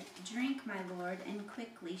said, "Drink, my lord," and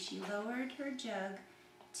quickly she lowered her jug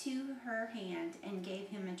to her hand and gave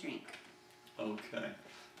him a drink. Okay,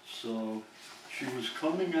 so she was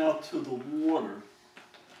coming out to the water.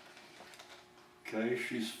 Okay,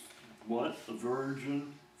 she's what? A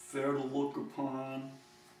virgin, fair to look upon.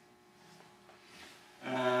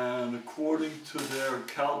 And according to their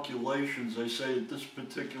calculations, they say at this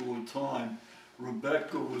particular time,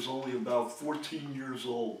 Rebekah was only about 14 years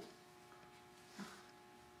old.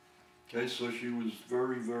 Okay, so she was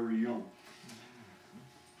very, very young.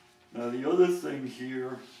 Now the other thing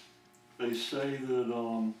here, they say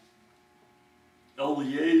that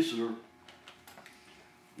Eliezer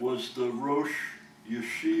was the Rosh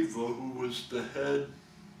Yeshiva, who was the head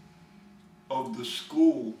of the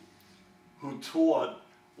school, who taught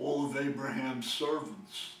all of Abraham's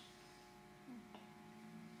servants.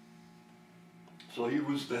 So he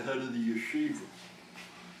was the head of the yeshiva.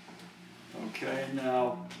 Okay,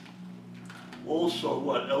 now, also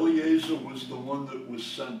what? Eliezer was the one that was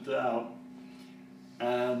sent out,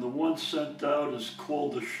 and the one sent out is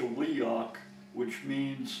called a shaliach, which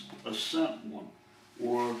means a sent one,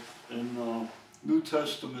 or in New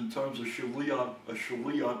Testament terms, a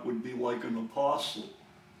shaliach would be like an apostle,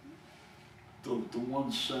 the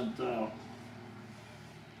one sent out.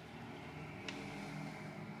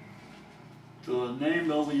 The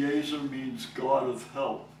name Eliezer means God of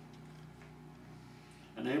help.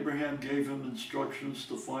 And Abraham gave him instructions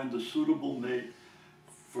to find a suitable mate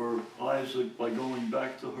for Isaac by going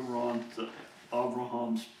back to Haran, to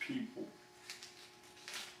Abraham's people.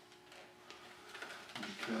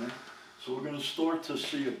 Okay, so we're going to start to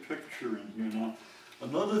see a picture in here now.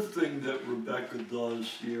 Another thing that Rebecca does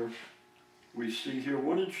here, we see here,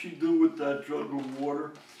 what did she do with that jug of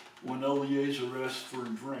water when Eliezer asked for a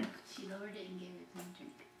drink? She lowered it and gave it to him to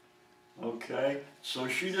drink. Okay, so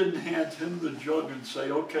she didn't hand him the jug and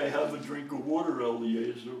say, okay, have a drink of water,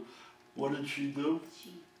 Eliezer. What did she do?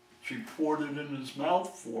 She poured it in his mouth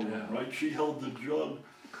for him, right? She held the jug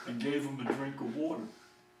and gave him a drink of water.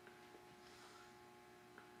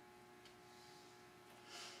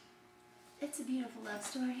 It's a beautiful love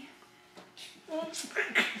story.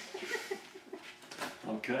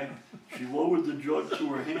 Okay, she lowered the jug to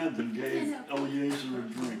her hand and gave Eliezer a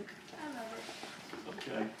drink. I love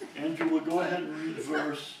it. Okay, Angela, go ahead and read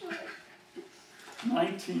verse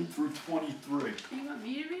 19 through 23. You want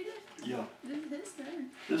me to read it? Yeah, This turn.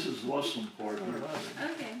 this is awesome part.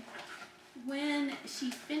 Okay. When she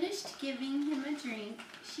finished giving him a drink,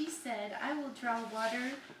 she said, I will draw water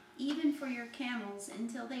even for your camels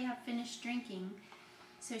until they have finished drinking.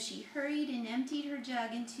 So she hurried and emptied her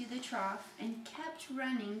jug into the trough and kept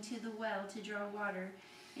running to the well to draw water,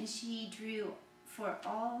 and she drew for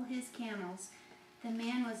all his camels. The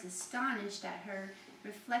man was astonished at her,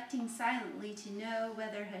 reflecting silently to know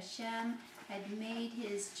whether Hashem had made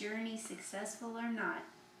his journey successful or not.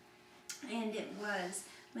 And it was,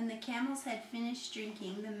 when the camels had finished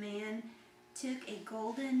drinking, the man took a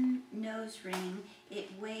golden nose ring.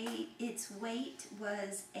 Its weight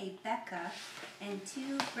was a beka, and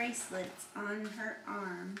 2 bracelets on her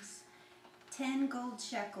arms. 10 gold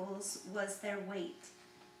shekels was their weight.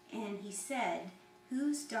 And he said,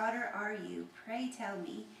 Whose daughter are you? Pray tell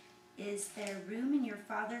me, is there room in your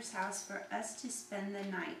father's house for us to spend the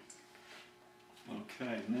night?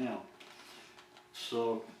 Okay, now,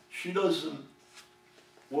 so she doesn't,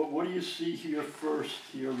 what do you see here first,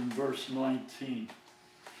 here in verse 19?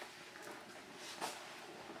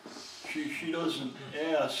 She doesn't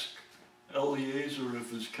ask Eliezer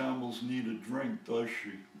if his camels need a drink, does she?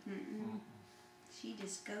 Mm-mm. She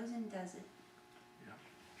just goes and does it.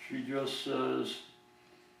 She just says,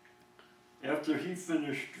 after he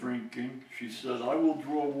finished drinking, she said, I will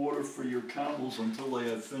draw water for your camels until they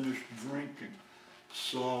have finished drinking.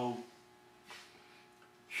 So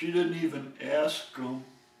she didn't even ask him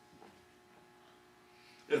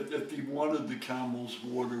if he wanted the camels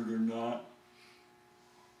watered or not.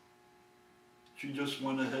 She just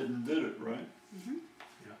went ahead and did it, right? Mm-hmm.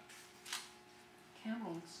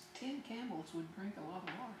 Camels, 10 camels would drink a lot of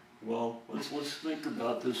water. Well, let's think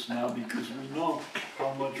about this now, because we know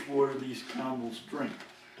how much water these camels drink.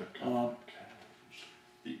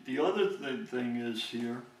 The other thing is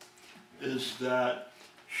here is that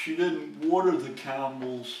she didn't water the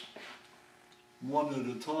camels one at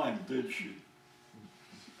a time, did she?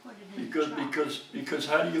 Because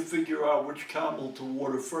how do you figure out which camel to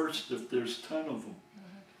water first if there's 10 of them?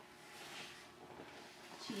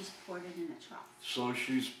 She just poured it in a trough. So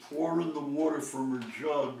she's pouring the water from her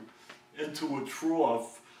jug into a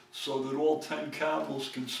trough so that all 10 camels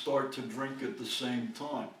can start to drink at the same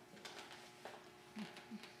time.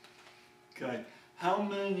 Okay, how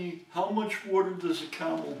much water does a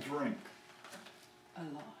camel drink? A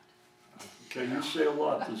lot. Okay, you say a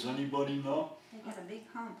lot. Does anybody know? They got a big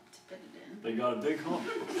hump to put it in. They got a big hump,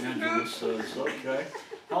 Angela says. Okay.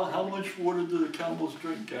 How much water do the camels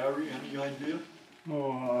drink, Gary? Any idea?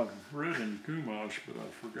 Oh, I've read in Chumash, but I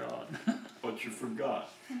forgot. But you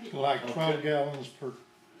forgot. Like 12 Okay. gallons per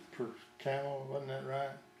camel, wasn't that right?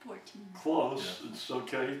 14. Close. It's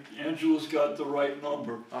okay. Angela's got the right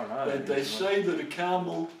number. All right. They say that a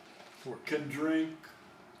camel can drink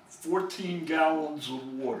 14 gallons of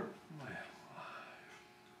water.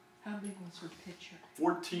 How big was her pitcher?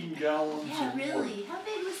 14 gallons Yeah, of water. really. How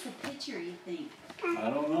big was the pitcher, you think?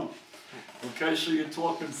 I don't know. Okay, so you're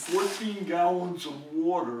talking 14 gallons of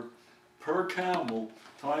water per camel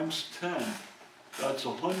times 10. That's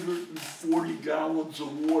 140 gallons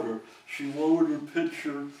of water. She lowered her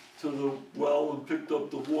pitcher to the well and picked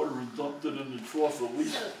up the water and dumped it in the trough.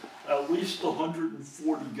 At least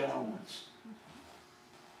 140 gallons.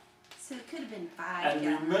 So it could have been 5 And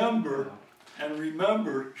gallons.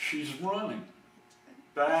 remember, she's running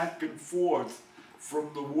back and forth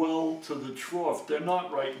from the well to the trough. They're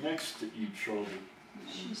not right next to each other.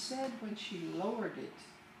 She said when she lowered it,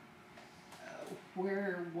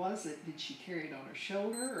 where was it? Did she carry it on her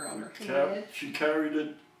shoulder or on her head? She carried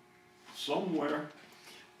it somewhere,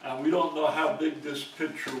 and we don't know how big this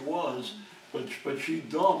pitcher was, but she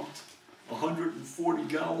dumped 140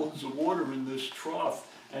 gallons of water in this trough,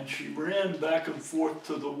 and she ran back and forth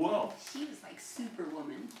to the well. She was like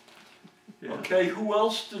Superwoman. Yeah. Okay, who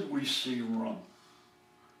else did we see run?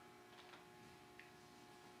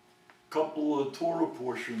 Couple of Torah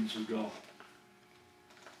portions ago.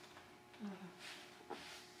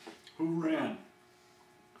 Who ran?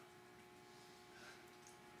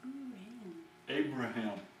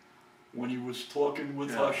 Abraham. When he was talking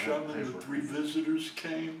with Hashem and the three visitors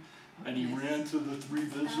came, and he ran to the three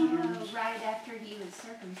visitors. Oh, right after he was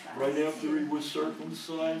circumcised. Right after he was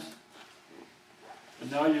circumcised.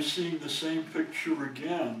 And now you're seeing the same picture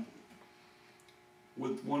again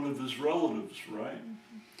with one of his relatives, right?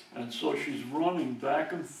 And so she's running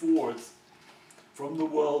back and forth from the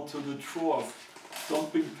well to the trough,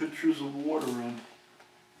 dumping pitchers of water in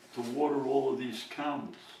to water all of these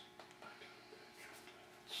camels.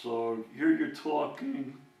 So here you're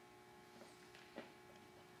talking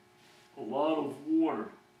a lot of water.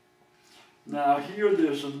 Now here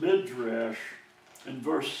there's a midrash in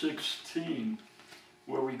verse 16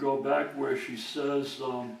 where we go back where she says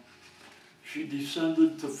she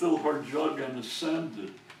descended to fill her jug and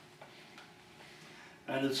ascended.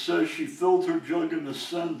 And it says she filled her jug and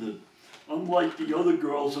ascended. Unlike the other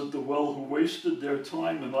girls at the well who wasted their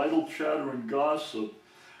time in idle chatter and gossip,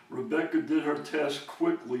 Rebecca did her task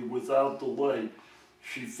quickly without delay.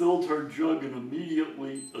 She filled her jug and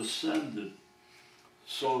immediately ascended.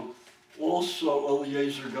 So also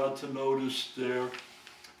Eliezer got to notice there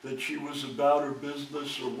that she was about her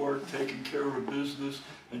business, her work, taking care of her business,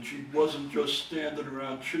 and she wasn't just standing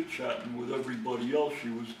around chit-chatting with everybody else, she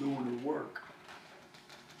was doing her work.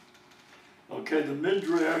 Okay, the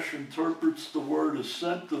Midrash interprets the word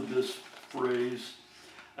ascent of this phrase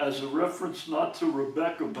as a reference not to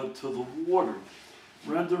Rebecca but to the water,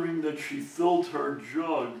 rendering that she filled her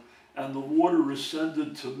jug and the water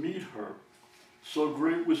ascended to meet her. So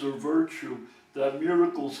great was her virtue that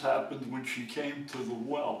miracles happened when she came to the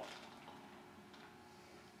well.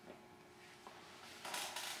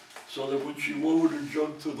 So that when she lowered her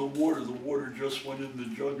jug to the water just went in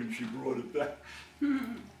the jug and she brought it back.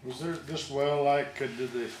 Was there this well like, did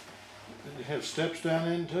it have steps down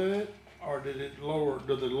into it? Or did they lower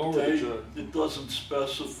the jug? It doesn't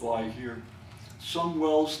specify here. Some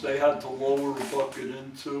wells they had to lower a bucket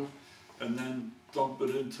into and then dump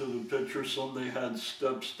it into the pitcher. Some they had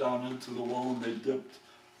steps down into the well and they dipped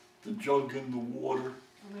the jug in the water.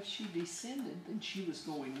 Well, if she descended, then she was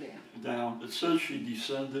going down. Down. It says she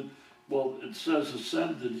descended. Well, it says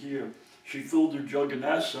ascended here. She filled her jug and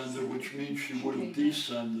ascended, which means she would have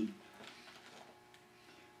descended.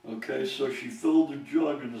 Okay, so she filled her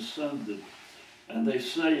jug and ascended. And they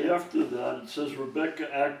say after that, it says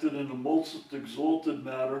Rebecca acted in a most exalted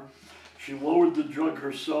manner. She lowered the jug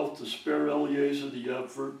herself to spare Eliezer the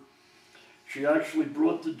effort. She actually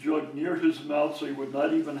brought the jug near his mouth so he would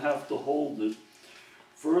not even have to hold it.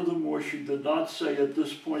 Furthermore, she did not say at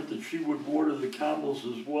this point that she would water the camels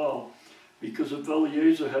as well, because if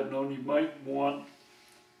Eliezer had known, he might want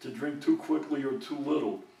to drink too quickly or too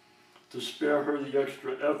little, to spare her the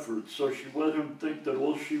extra effort. So she let him think that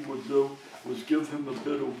all she would do was give him a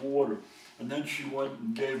bit of water. And then she went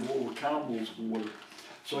and gave all the camels water.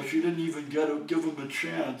 So she didn't even give him a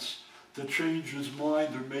chance to change his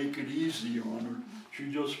mind or make it easy on her.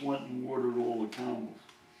 She just went and watered all the camels.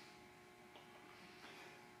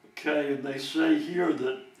 Okay, and they say here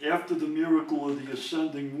that after the miracle of the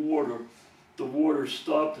ascending water, the water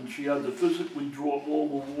stopped and she had to physically draw all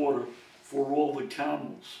the water for all the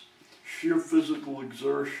camels. Sheer physical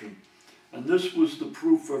exertion. And this was the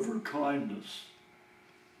proof of her kindness.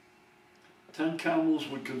 10 camels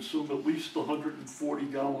would consume at least 140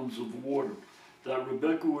 gallons of water. That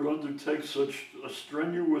Rebecca would undertake such a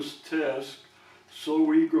strenuous task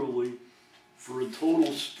so eagerly for a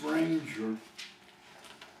total stranger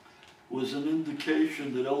was an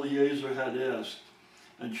indication that Eliezer had asked,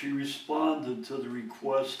 and she responded to the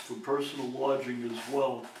request for personal lodging as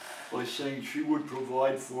well by saying she would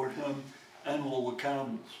provide for him and all the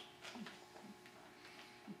camels.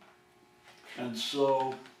 And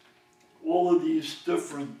so all of these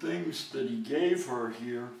different things that he gave her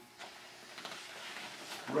here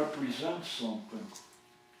represent something.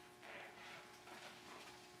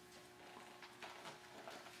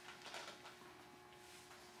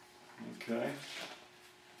 Okay.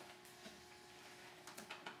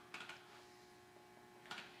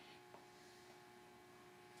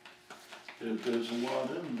 There's a lot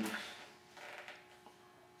in this.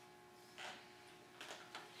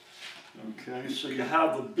 Okay, so you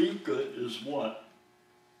have a bika is what?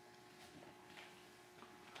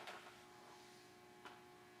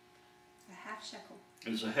 A half shekel.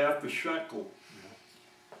 Is a half a shekel.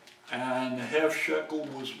 And the half shekel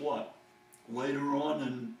was what? Later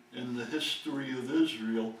on in the history of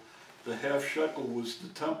Israel, the half shekel was the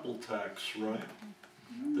temple tax, right?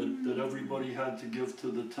 That everybody had to give to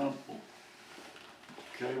the temple.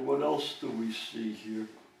 Okay, what else do we see here?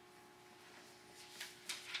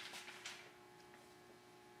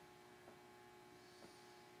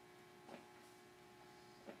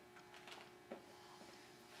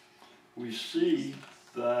 We see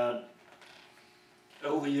that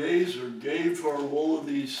Eliezer gave her all of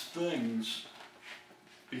these things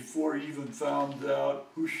before he even found out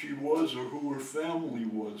who she was or who her family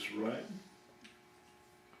was, right?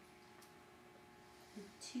 The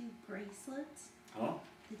two bracelets. Huh?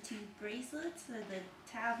 The two bracelets are the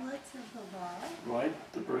tablets of the law. Right,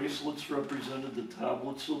 the bracelets represented the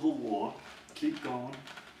tablets of the law. Keep going.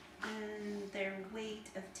 And their weight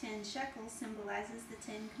of 10 shekels symbolizes the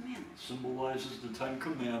 10 commandments. Symbolizes the 10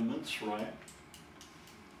 commandments, right?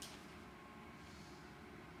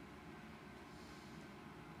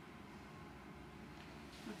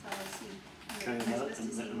 That's all I see. Okay, Am I supposed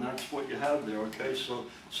to see and more? that's what you have there, okay? So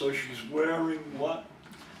she's wearing what?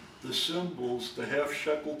 The symbols, the half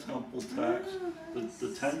shekel temple tax, Oh,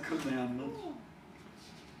 the 10 commandments. cool.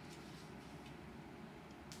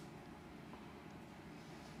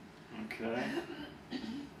 Okay.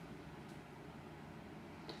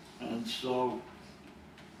 And so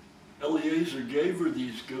Eliezer gave her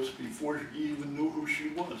these gifts before he even knew who she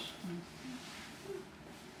was.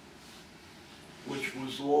 Which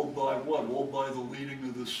was all by what? All by the leading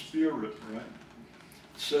of the Spirit, right?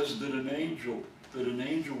 It says that an angel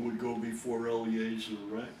would go before Eliezer,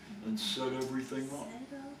 right? And set everything up. Set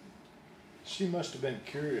it up. She must have been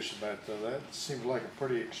curious about it, though. That seems like a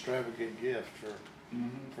pretty extravagant gift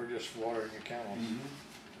for just watering the camels,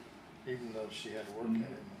 even though she had to work at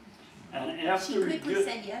it. And She after he quickly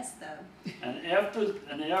said yes, though. and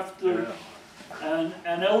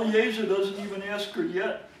Eliezer doesn't even ask her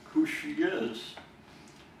yet who she is.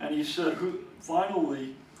 And he said,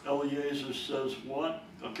 finally, Eliezer says, what?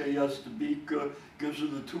 Okay, he has the bika, gives her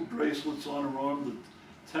the 2 bracelets on her arm, the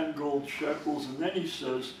 10 gold shekels, and then he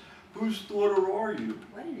says, whose daughter are you?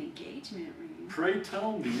 What an engagement ring. Pray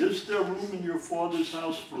tell me, is there room in your father's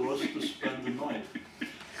house for us to spend the night?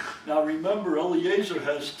 Now remember, Eliezer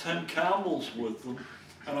has 10 camels with him,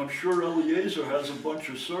 and I'm sure Eliezer has a bunch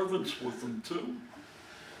of servants with him too.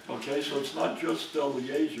 Okay, so it's not just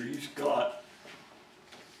Eliezer, he's got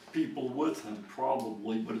people with him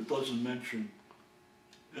probably, but it doesn't mention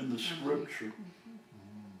in the scripture.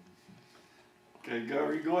 Okay,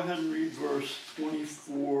 Gary, go ahead and read verse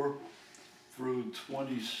 24 through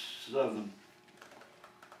 27.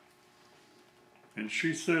 And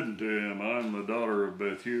she said unto him, I am the daughter of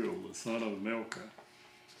Bethuel, the son of Milcah,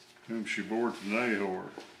 whom she bore to Nahor.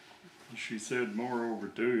 And she said moreover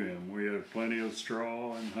to him, we have plenty of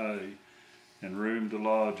straw and hay, and room to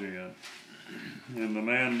lodge in. And the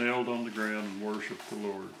man knelt on the ground and worshipped the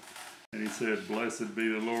Lord. And he said, Blessed be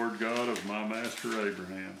the Lord God of my master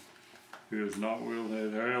Abraham, who has not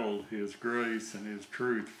withheld his grace and his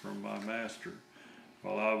truth from my master,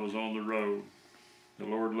 while I was on the road. The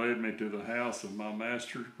Lord led me to the house of my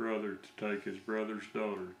master's brother to take his brother's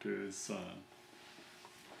daughter to his son.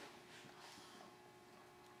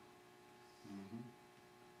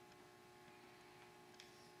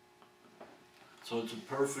 So it's a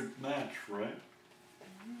perfect match, right?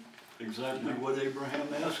 Exactly what Abraham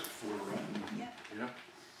asked for, right? Yep.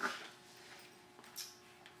 Yeah.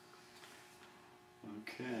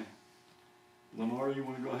 Okay. Lenore, you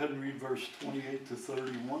want to go ahead and read verse 28 to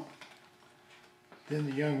 31? Then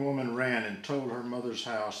the young woman ran and told her mother's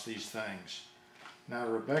house these things. Now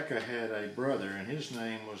Rebekah had a brother, and his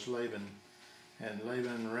name was Laban. And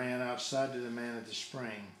Laban ran outside to the man at the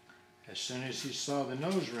spring. As soon as he saw the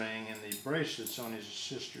nose ring and the bracelets on his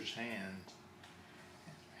sister's hand,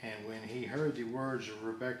 and when he heard the words of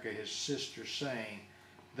Rebekah his sister, saying,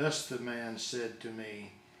 Thus the man said to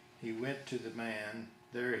me, he went to the man,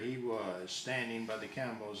 there he was, standing by the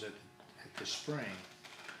camels at the spring.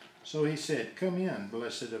 So he said, Come in,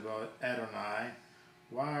 blessed of Adonai.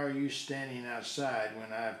 Why are you standing outside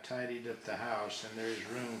when I have tidied up the house and there is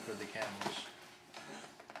room for the camels?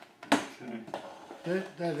 Okay.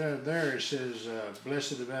 There it says,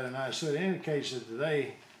 Blessed of Adonai. So it indicates that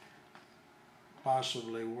they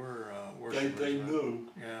possibly were worshipers. They knew.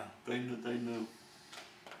 Yeah. They knew.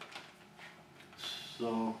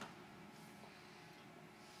 So,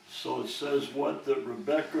 So it says what? That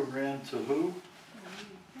Rebecca ran to who?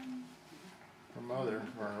 Her mother,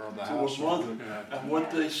 or the To house. her mother. Yeah. And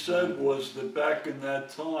what they said was that back in that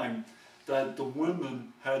time, that the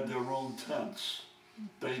women had their own tents.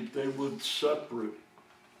 They lived separate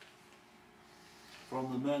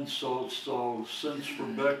from the men. So since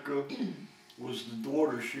Rebecca was the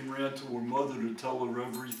daughter, she ran to her mother to tell her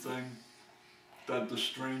everything that the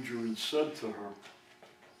stranger had said to her.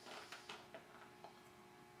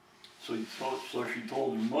 So she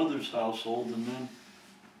told her mother's household, and then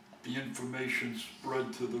the information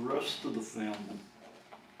spread to the rest of the family.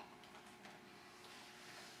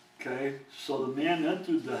 Okay, so the man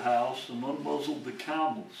entered the house and unmuzzled the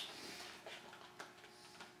camels.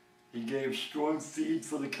 He gave strong feed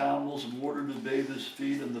for the camels and water to bathe his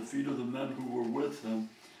feet and the feet of the men who were with him.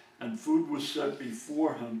 And food was set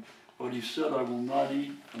before him, but he said, I will not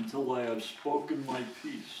eat until I have spoken my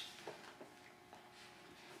piece.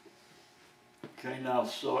 Okay, now,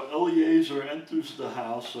 so Eliezer enters the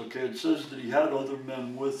house. Okay, it says that he had other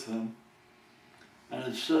men with him. And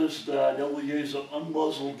it says that Eliezer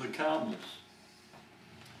unmuzzled the camels.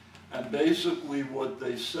 And basically what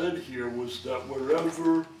they said here was that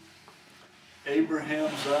wherever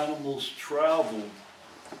Abraham's animals traveled,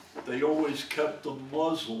 they always kept them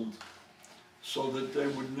muzzled so that they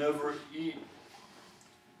would never eat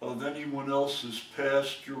of anyone else's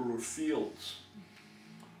pasture or fields.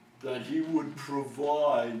 That he would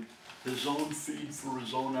provide his own feed for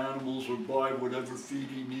his own animals or buy whatever feed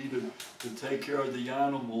he needed to take care of the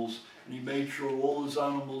animals. And he made sure all his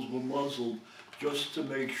animals were muzzled just to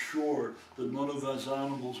make sure that none of his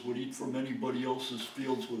animals would eat from anybody else's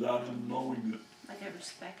fields without him knowing it. Like a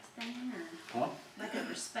respect thing, or? Huh? Like a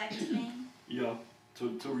respect thing? Yeah,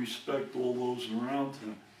 to respect all those around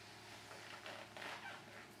him.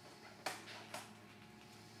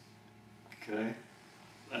 Okay,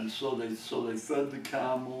 and so they fed the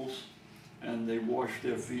camels, and they washed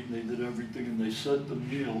their feet, and they did everything, and they set the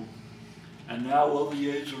meal. And now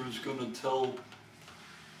Eliezer is going to tell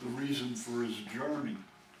the reason for his journey.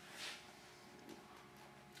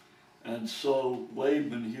 And so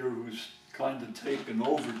Laban here, who's kind of taken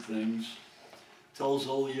over things, tells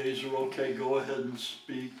Eliezer, okay, go ahead and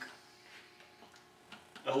speak.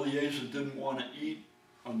 Eliezer didn't want to eat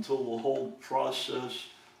until the whole process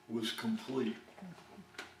was complete.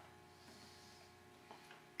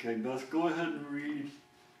 Okay, Beth, go ahead and read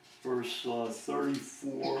verse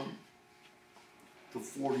 34 to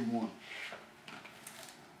 41.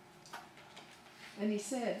 And he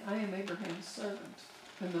said, I am Abraham's servant,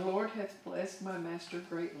 and the Lord hath blessed my master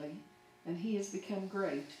greatly, and he is become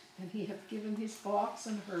great, and he hath given his flocks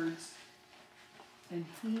and herds, and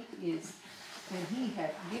he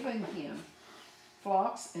hath given him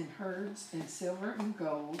flocks and herds, and silver and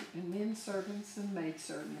gold, and men servants and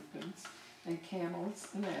maidservants, and camels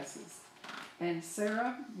and asses. And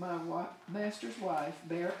Sarah, my master's wife,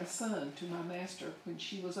 bare a son to my master when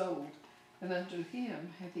she was old, and unto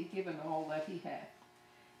him hath he given all that he hath.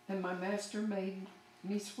 And my master made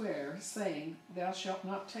me swear, saying, Thou shalt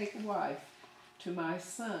not take a wife to my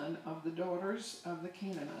son of the daughters of the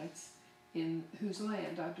Canaanites, in whose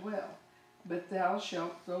land I dwell, but thou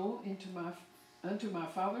shalt go unto my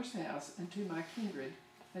father's house and to my kindred,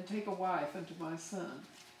 and take a wife unto my son.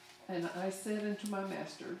 And I said unto my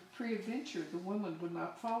master, Peradventure the woman would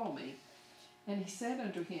not follow me. And he said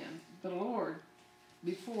unto him, The Lord,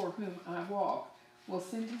 before whom I walk, will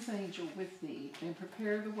send his angel with thee, and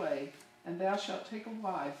prepare the way, and thou shalt take a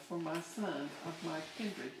wife for my son of my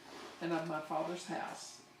kindred, and of my father's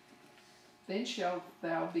house. Then shalt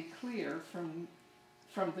thou be clear from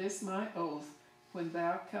this my oath, when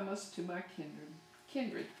thou comest to my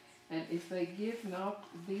kindred, and if they give not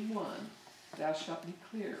thee one, thou shalt be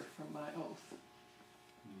clear from my oath.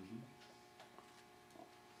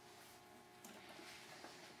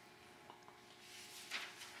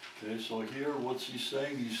 Okay, so here what's he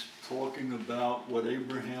saying? He's talking about what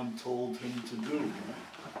Abraham told him to do,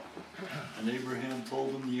 right? And Abraham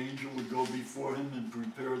told him the angel would go before him and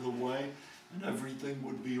prepare the way, and everything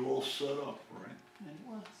would be all set up, right? And it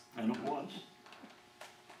was. And it was.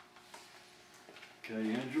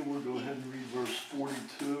 Okay, Angela, go ahead and read verse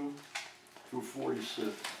 42 through 46.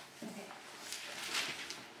 Okay.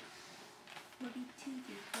 42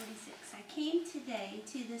 through 46. I came today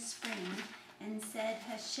to the spring and said,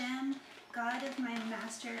 Hashem, God of my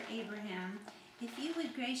master Abraham, if you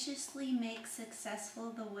would graciously make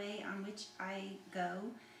successful the way on which I go,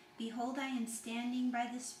 behold, I am standing by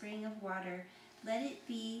the spring of water. Let it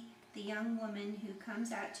be the young woman who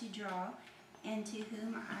comes out to draw, and to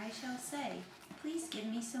whom I shall say, Please give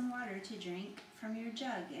me some water to drink from your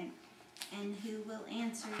jug. And who will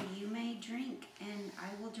answer, you may drink, and I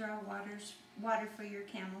will draw water for your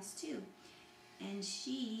camels too. And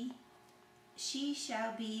she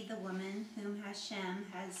shall be the woman whom Hashem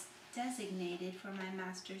has designated for my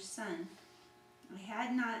master's son. I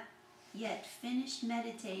had not yet finished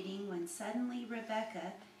meditating when suddenly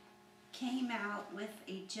Rebekah came out with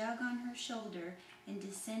a jug on her shoulder and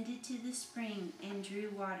descended to the spring and drew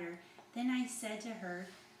water. Then I said to her,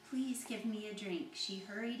 please give me a drink. She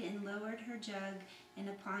hurried and lowered her jug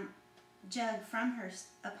upon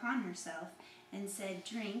herself and said,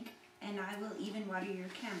 drink, and I will even water your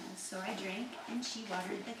camels. So I drank, and she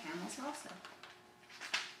watered the camels also.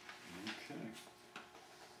 Okay.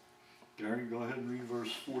 Gary, go ahead and read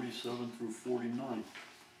verse 47 through 49.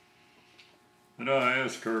 And I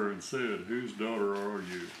asked her and said, whose daughter are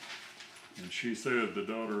you? And she said, the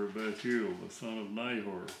daughter of Bethuel, the son of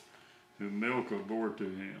Nahor, whom Milcah bore to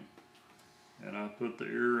him. And I put the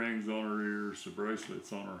earrings on her ears, the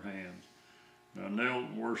bracelets on her hands. And I knelt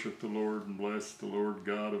and worshipped the Lord and blessed the Lord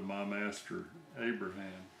God of my master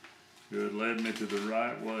Abraham, who had led me to the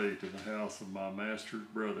right way to the house of my master's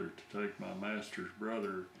brother to take my master's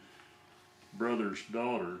brother's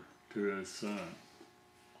daughter to his son.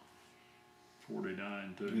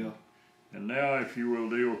 49 too. Yeah. And now if you will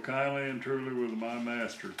deal kindly and truly with my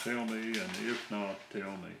master, tell me, and if not,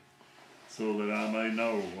 tell me, so that I may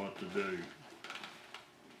know what to do.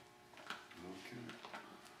 Okay.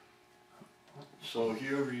 So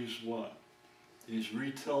here he's what? He's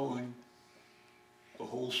retelling the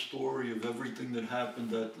whole story of everything that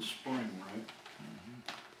happened at the spring, right?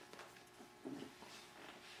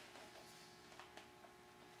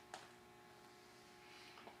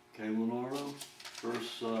 Okay, Leonardo,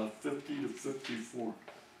 verse 50 to 54.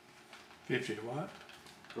 50 to what?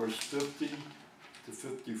 Verse 50 to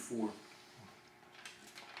 54.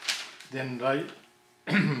 Then Laban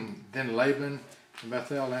and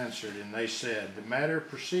Bethuel answered, and they said, the matter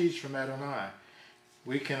proceeds from Adonai.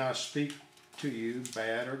 We cannot speak to you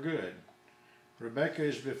bad or good. Rebekah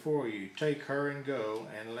is before you. Take her and go,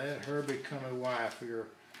 and let her become a wife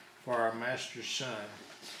for our master's son,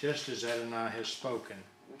 just as Adonai has spoken.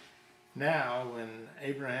 Now, when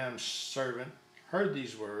Abraham's servant heard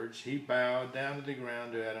these words, he bowed down to the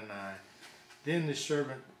ground to Adonai. Then the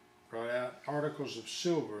servant brought out articles of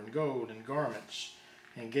silver and gold and garments,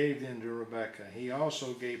 and gave them to Rebekah. He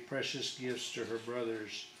also gave precious gifts to her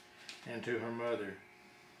brothers and to her mother.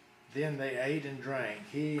 Then they ate and drank,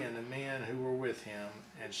 he and the men who were with him,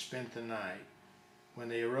 and spent the night. When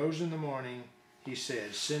they arose in the morning, he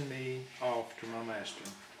said, send me off to my master.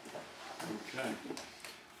 Okay.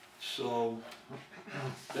 So,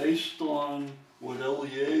 based on what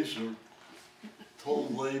Eliezer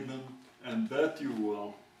told Laban and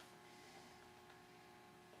Bethuel,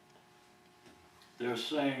 they're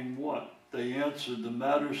saying what? They answered, the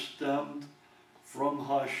matter stemmed from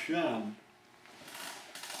Hashem.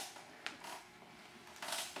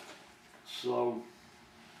 So,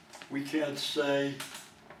 we can't say,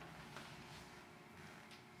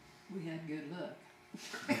 We had good luck.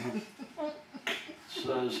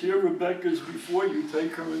 says, here Rebekah's before you,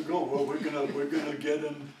 take her and go. Well, we're gonna get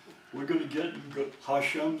in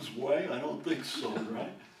Hashem's way? I don't think so,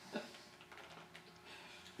 right?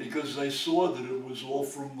 Because they saw that it was all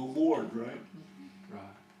from the Lord, right?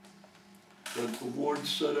 Right. That the Lord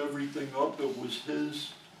set everything up, it was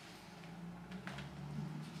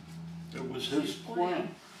his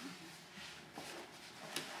plan.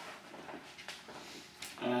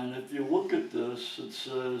 And if you look at this, it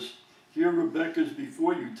says, here Rebekah's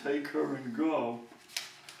before you, take her and go,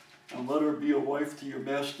 and let her be a wife to your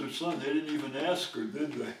master's son. They didn't even ask her,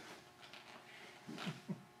 did they?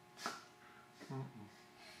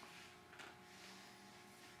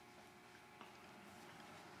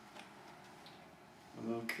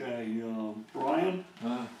 Okay, Brian,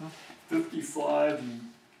 55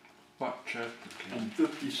 and, What chapter? and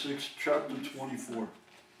 56, chapter 24.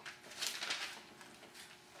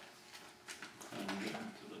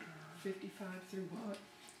 55 through what?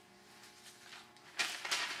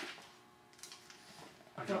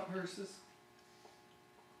 Top verses.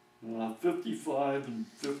 55 and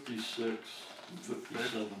 56 and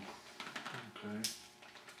 57. Okay.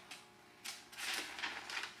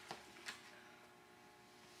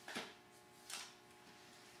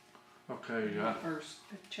 Okay, yeah. Verse,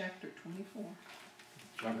 chapter 24.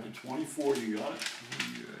 Chapter 24, you got it?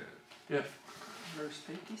 Yeah. Verse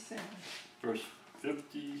 57. Verse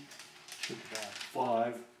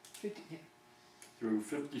 55 50, yeah. through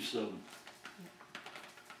 57.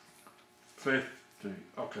 50.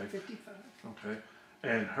 Okay. 55. Okay.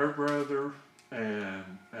 And her brother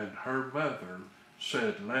and her mother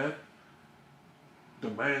said, let the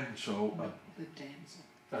damsel, The damsel.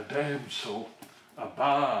 a damsel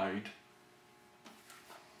abide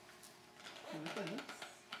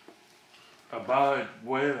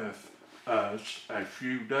with us a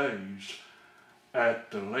few days,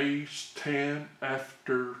 at the least 10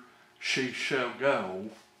 after she shall go.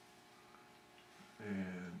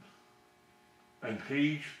 And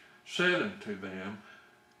he said unto them,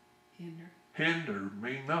 Hinder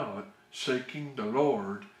me not, seeking the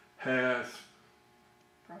Lord hath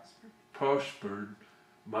prospered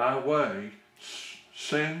my way.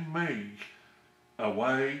 Send me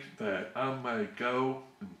away that I may go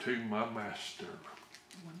unto my master.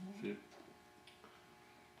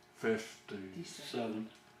 57.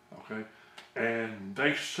 Okay. And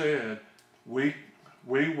they said, we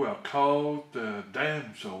will call the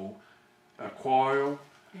damsel Aquile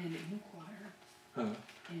And inquire.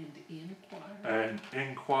 and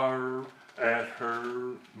inquire at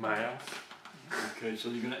her mouth. Okay, so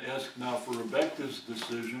you're gonna ask now for Rebecca's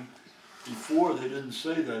decision. Before, they didn't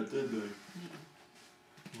say that, did they?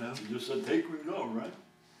 No. They just said, take her and go, right?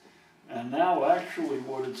 And now actually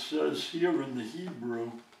what it says here in the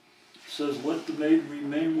Hebrew says, let the maid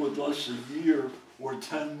remain with us a year or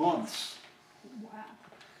 10 months.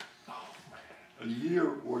 Wow. A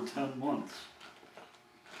year or 10 months.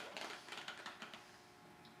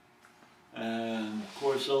 And of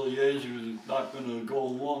course Eliezer is not going to go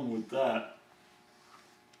along with that.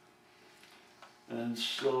 And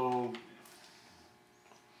so,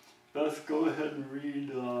 Beth, go ahead and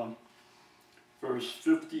read verse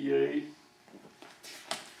 58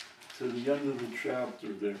 to the end of the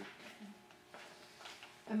chapter there.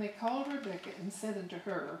 And they called Rebekah and said unto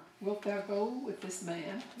her, Wilt thou go with this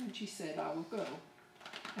man? And she said, I will go.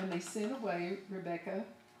 And they sent away Rebekah,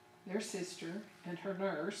 their sister, and her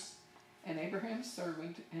nurse, and Abraham's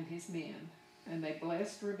servant, and his men. And they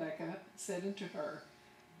blessed Rebekah, and said unto her,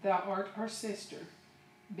 Thou art our sister.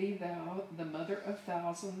 Be thou the mother of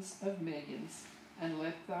thousands of millions, and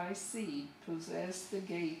let thy seed possess the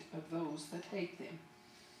gate of those that hate them.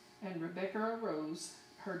 And Rebekah arose,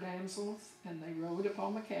 her damsels, and they rode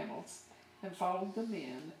upon the camels, and followed the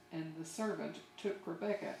men, and the servant took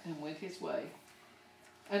Rebekah, and went his way.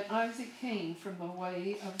 And Isaac came from the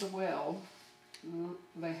way of the well,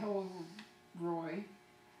 Leholroy,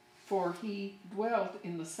 for he dwelt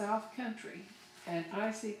in the south country, and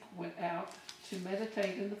Isaac went out to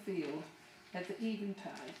meditate in the field at the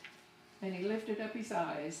eventide. And he lifted up his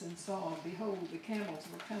eyes, and saw, and behold, the camels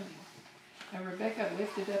were coming. And Rebekah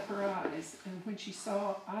lifted up her eyes, and when she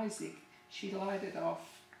saw Isaac, she lighted off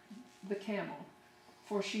the camel.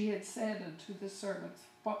 For she had said unto the servants,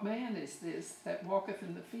 What man is this that walketh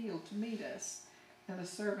in the field to meet us? And the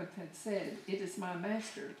servant had said, It is my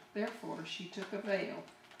master. Therefore she took a veil,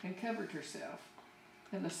 and covered herself.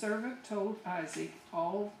 And the servant told Isaac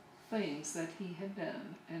all things that he had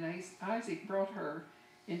done. And Isaac brought her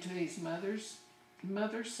into his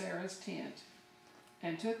mother Sarah's tent,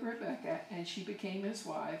 and took Rebekah, and she became his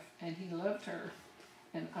wife, and he loved her.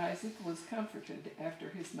 And Isaac was comforted after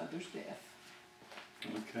his mother's death.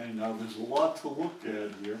 Okay, now there's a lot to look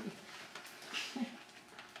at here.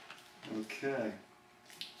 Okay,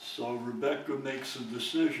 so Rebecca makes a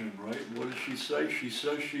decision, right? What does she say? She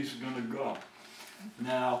says she's going to go.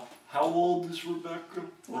 Now, how old is Rebecca?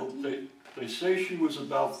 Well, they say she was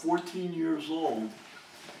about 14 years old,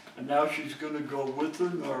 and now she's going to go with her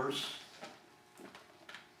nurse.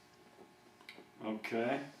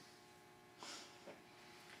 Okay.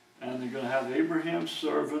 And they're going to have Abraham's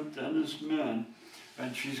servant and his men,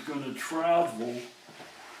 and she's going to travel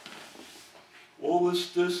all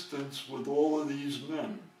this distance with all of these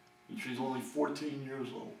men. And she's only 14 years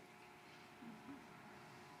old.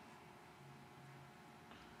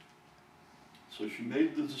 So she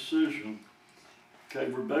made the decision. Okay,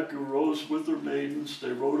 Rebekah rose with her maidens.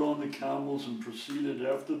 They rode on the camels and proceeded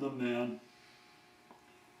after the man.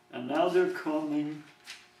 And now they're coming.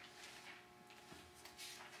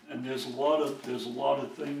 And there's a lot of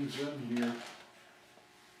things in here.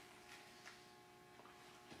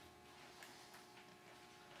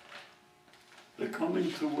 They're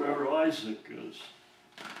coming to where Isaac is.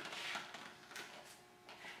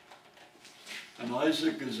 And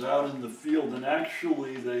Isaac is out in the field, and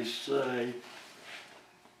actually they say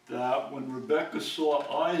that when Rebekah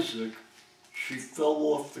saw Isaac, she fell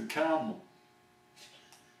off the camel.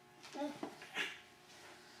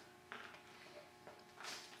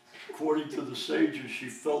 According to the sages, she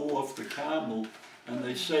fell off the camel, and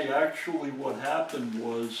they say actually what happened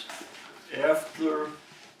was after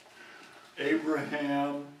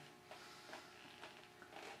Abraham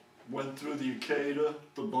went through the Akedah,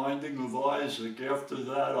 the binding of Isaac. After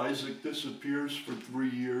that, Isaac disappears for 3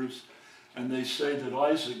 years, and they say that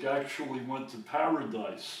Isaac actually went to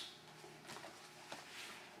paradise.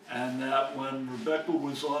 And that when Rebekah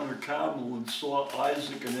was on her camel and saw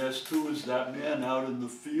Isaac and asked, "Who is that man out in the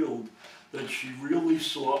field?" that she really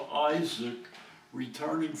saw Isaac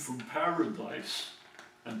returning from paradise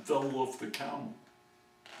and fell off the camel.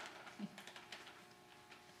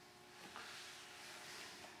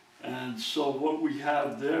 And so what we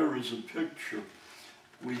have there is a picture.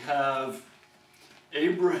 We have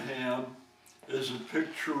Abraham is a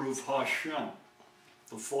picture of Hashem,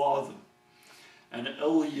 the Father. And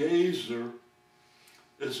Eliezer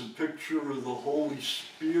is a picture of the Holy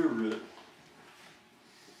Spirit.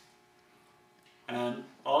 And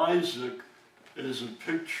Isaac is a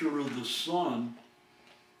picture of the Son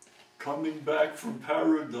coming back from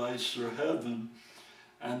paradise or heaven.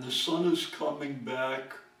 And the Son is coming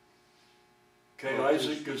back. Okay,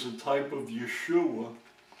 Isaac is a type of Yeshua.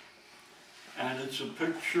 And it's a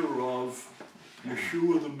picture of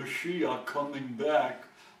Yeshua the Mashiach coming back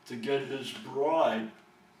to get his bride,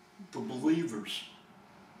 the believers,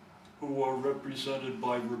 who are represented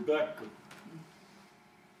by Rebekah.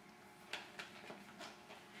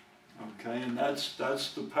 Okay, and that's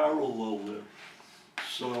the parallel there.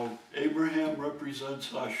 So Abraham represents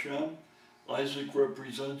Hashem, Isaac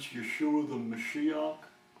represents Yeshua the Mashiach,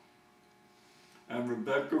 and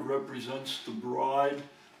Rebekah represents the bride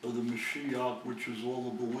of the Mashiach, which is all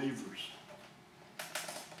the believers.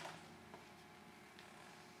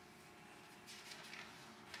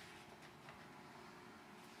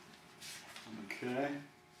 Okay.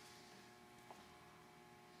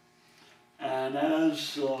 And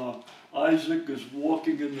as Isaac is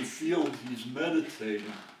walking in the field, he's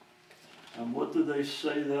meditating. And what do they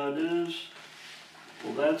say that is?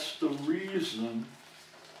 Well, that's the reason,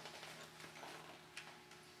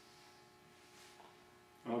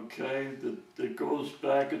 okay, that goes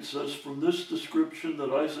back. It says, from this description that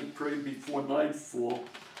Isaac prayed before nightfall,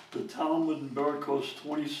 the Talmud in Berkos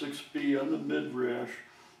 26b and the Midrash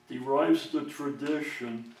derives the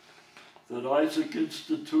tradition that Isaac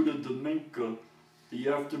instituted the Mincha, the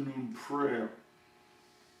afternoon prayer.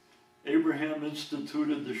 Abraham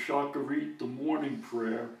instituted the Shacharit, the morning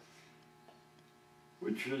prayer,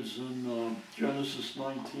 which is in Genesis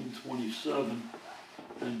 19:27,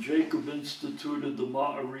 and Jacob instituted the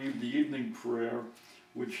Ma'ariv, the evening prayer,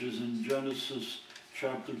 which is in Genesis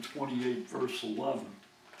chapter 28, verse 11.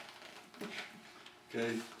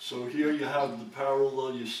 Okay, so here you have the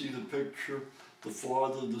parallel. You see the picture, the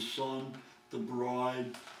Father, the Son, the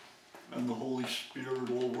bride, and the Holy Spirit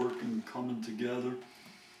all working and coming together.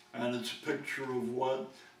 And it's a picture of what?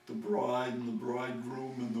 The bride and the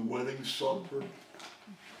bridegroom and the wedding supper.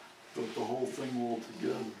 But the whole thing all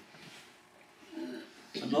together.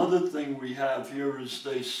 Another thing we have here is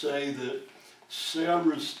they say that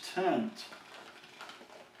Sarah's tent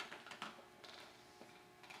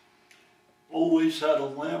always had a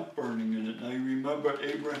lamp burning in it. Now you remember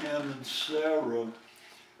Abraham and Sarah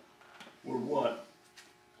were what?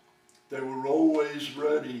 They were always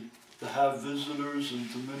ready to have visitors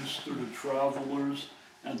and to minister to travelers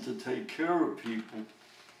and to take care of people.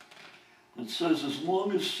 It says, as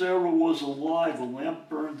long as Sarah was alive, a lamp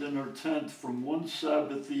burned in her tent from one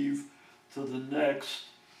Sabbath eve to the next.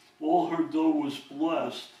 All her dough was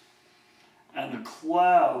blessed, and a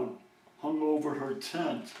cloud hung over her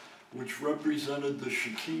tent, which represented the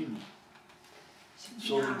Shekinah.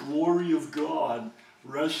 So the glory of God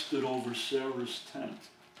rested over Sarah's tent.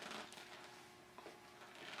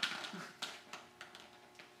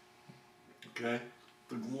 Okay?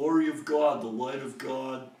 The glory of God, the light of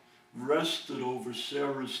God, rested over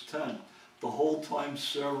Sarah's tent the whole time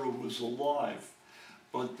Sarah was alive.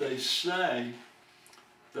 But they say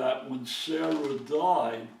that when Sarah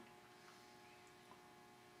died,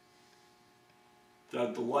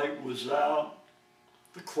 that the light was out,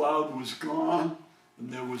 the cloud was gone, and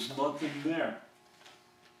there was nothing there.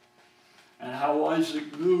 And how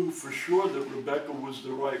Isaac knew for sure that Rebekah was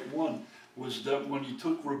the right one was that when he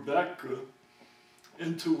took Rebekah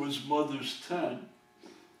into his mother's tent,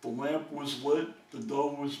 the lamp was lit, the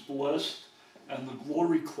dough was blessed, and the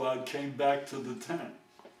glory cloud came back to the tent.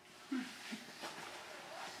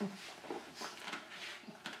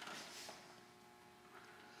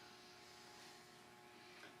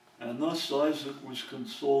 And thus Isaac was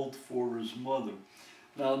consoled for his mother.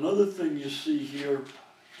 Now another thing you see here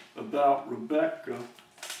about Rebekah,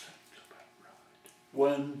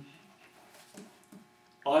 when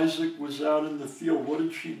Isaac was out in the field, what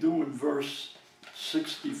did she do in verse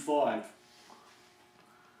 65?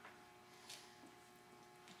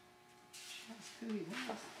 who he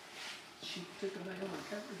was. She took a veil and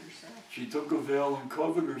covered herself. She took a veil and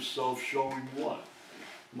covered herself, showing what?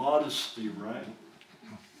 Modesty, right?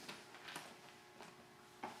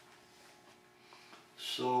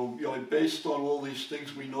 So, you know, based on all these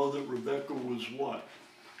things, we know that Rebecca was what?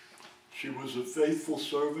 She was a faithful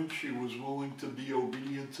servant. She was willing to be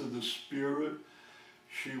obedient to the Spirit.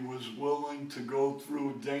 She was willing to go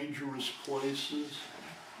through dangerous places.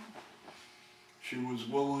 She was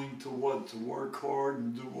willing to what? To work hard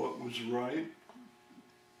and do what was right.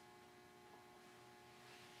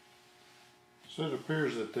 So it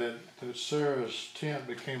appears that Sarah's tent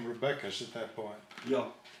became Rebecca's at that point. Yeah.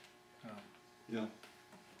 Oh. Yeah.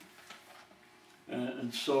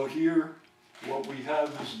 And so here, what we have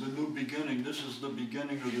is the new beginning. This is the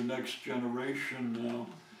beginning of the next generation now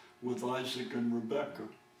with Isaac and Rebecca.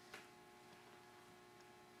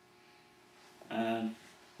 And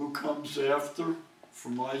who comes after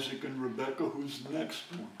from Isaac and Rebecca? Who's the next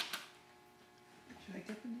one?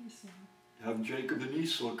 Jacob and Esau. Have Jacob and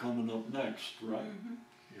Esau coming up next, right?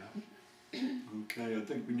 Yeah. Okay, I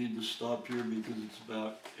think we need to stop here because it's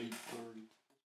about 8:30.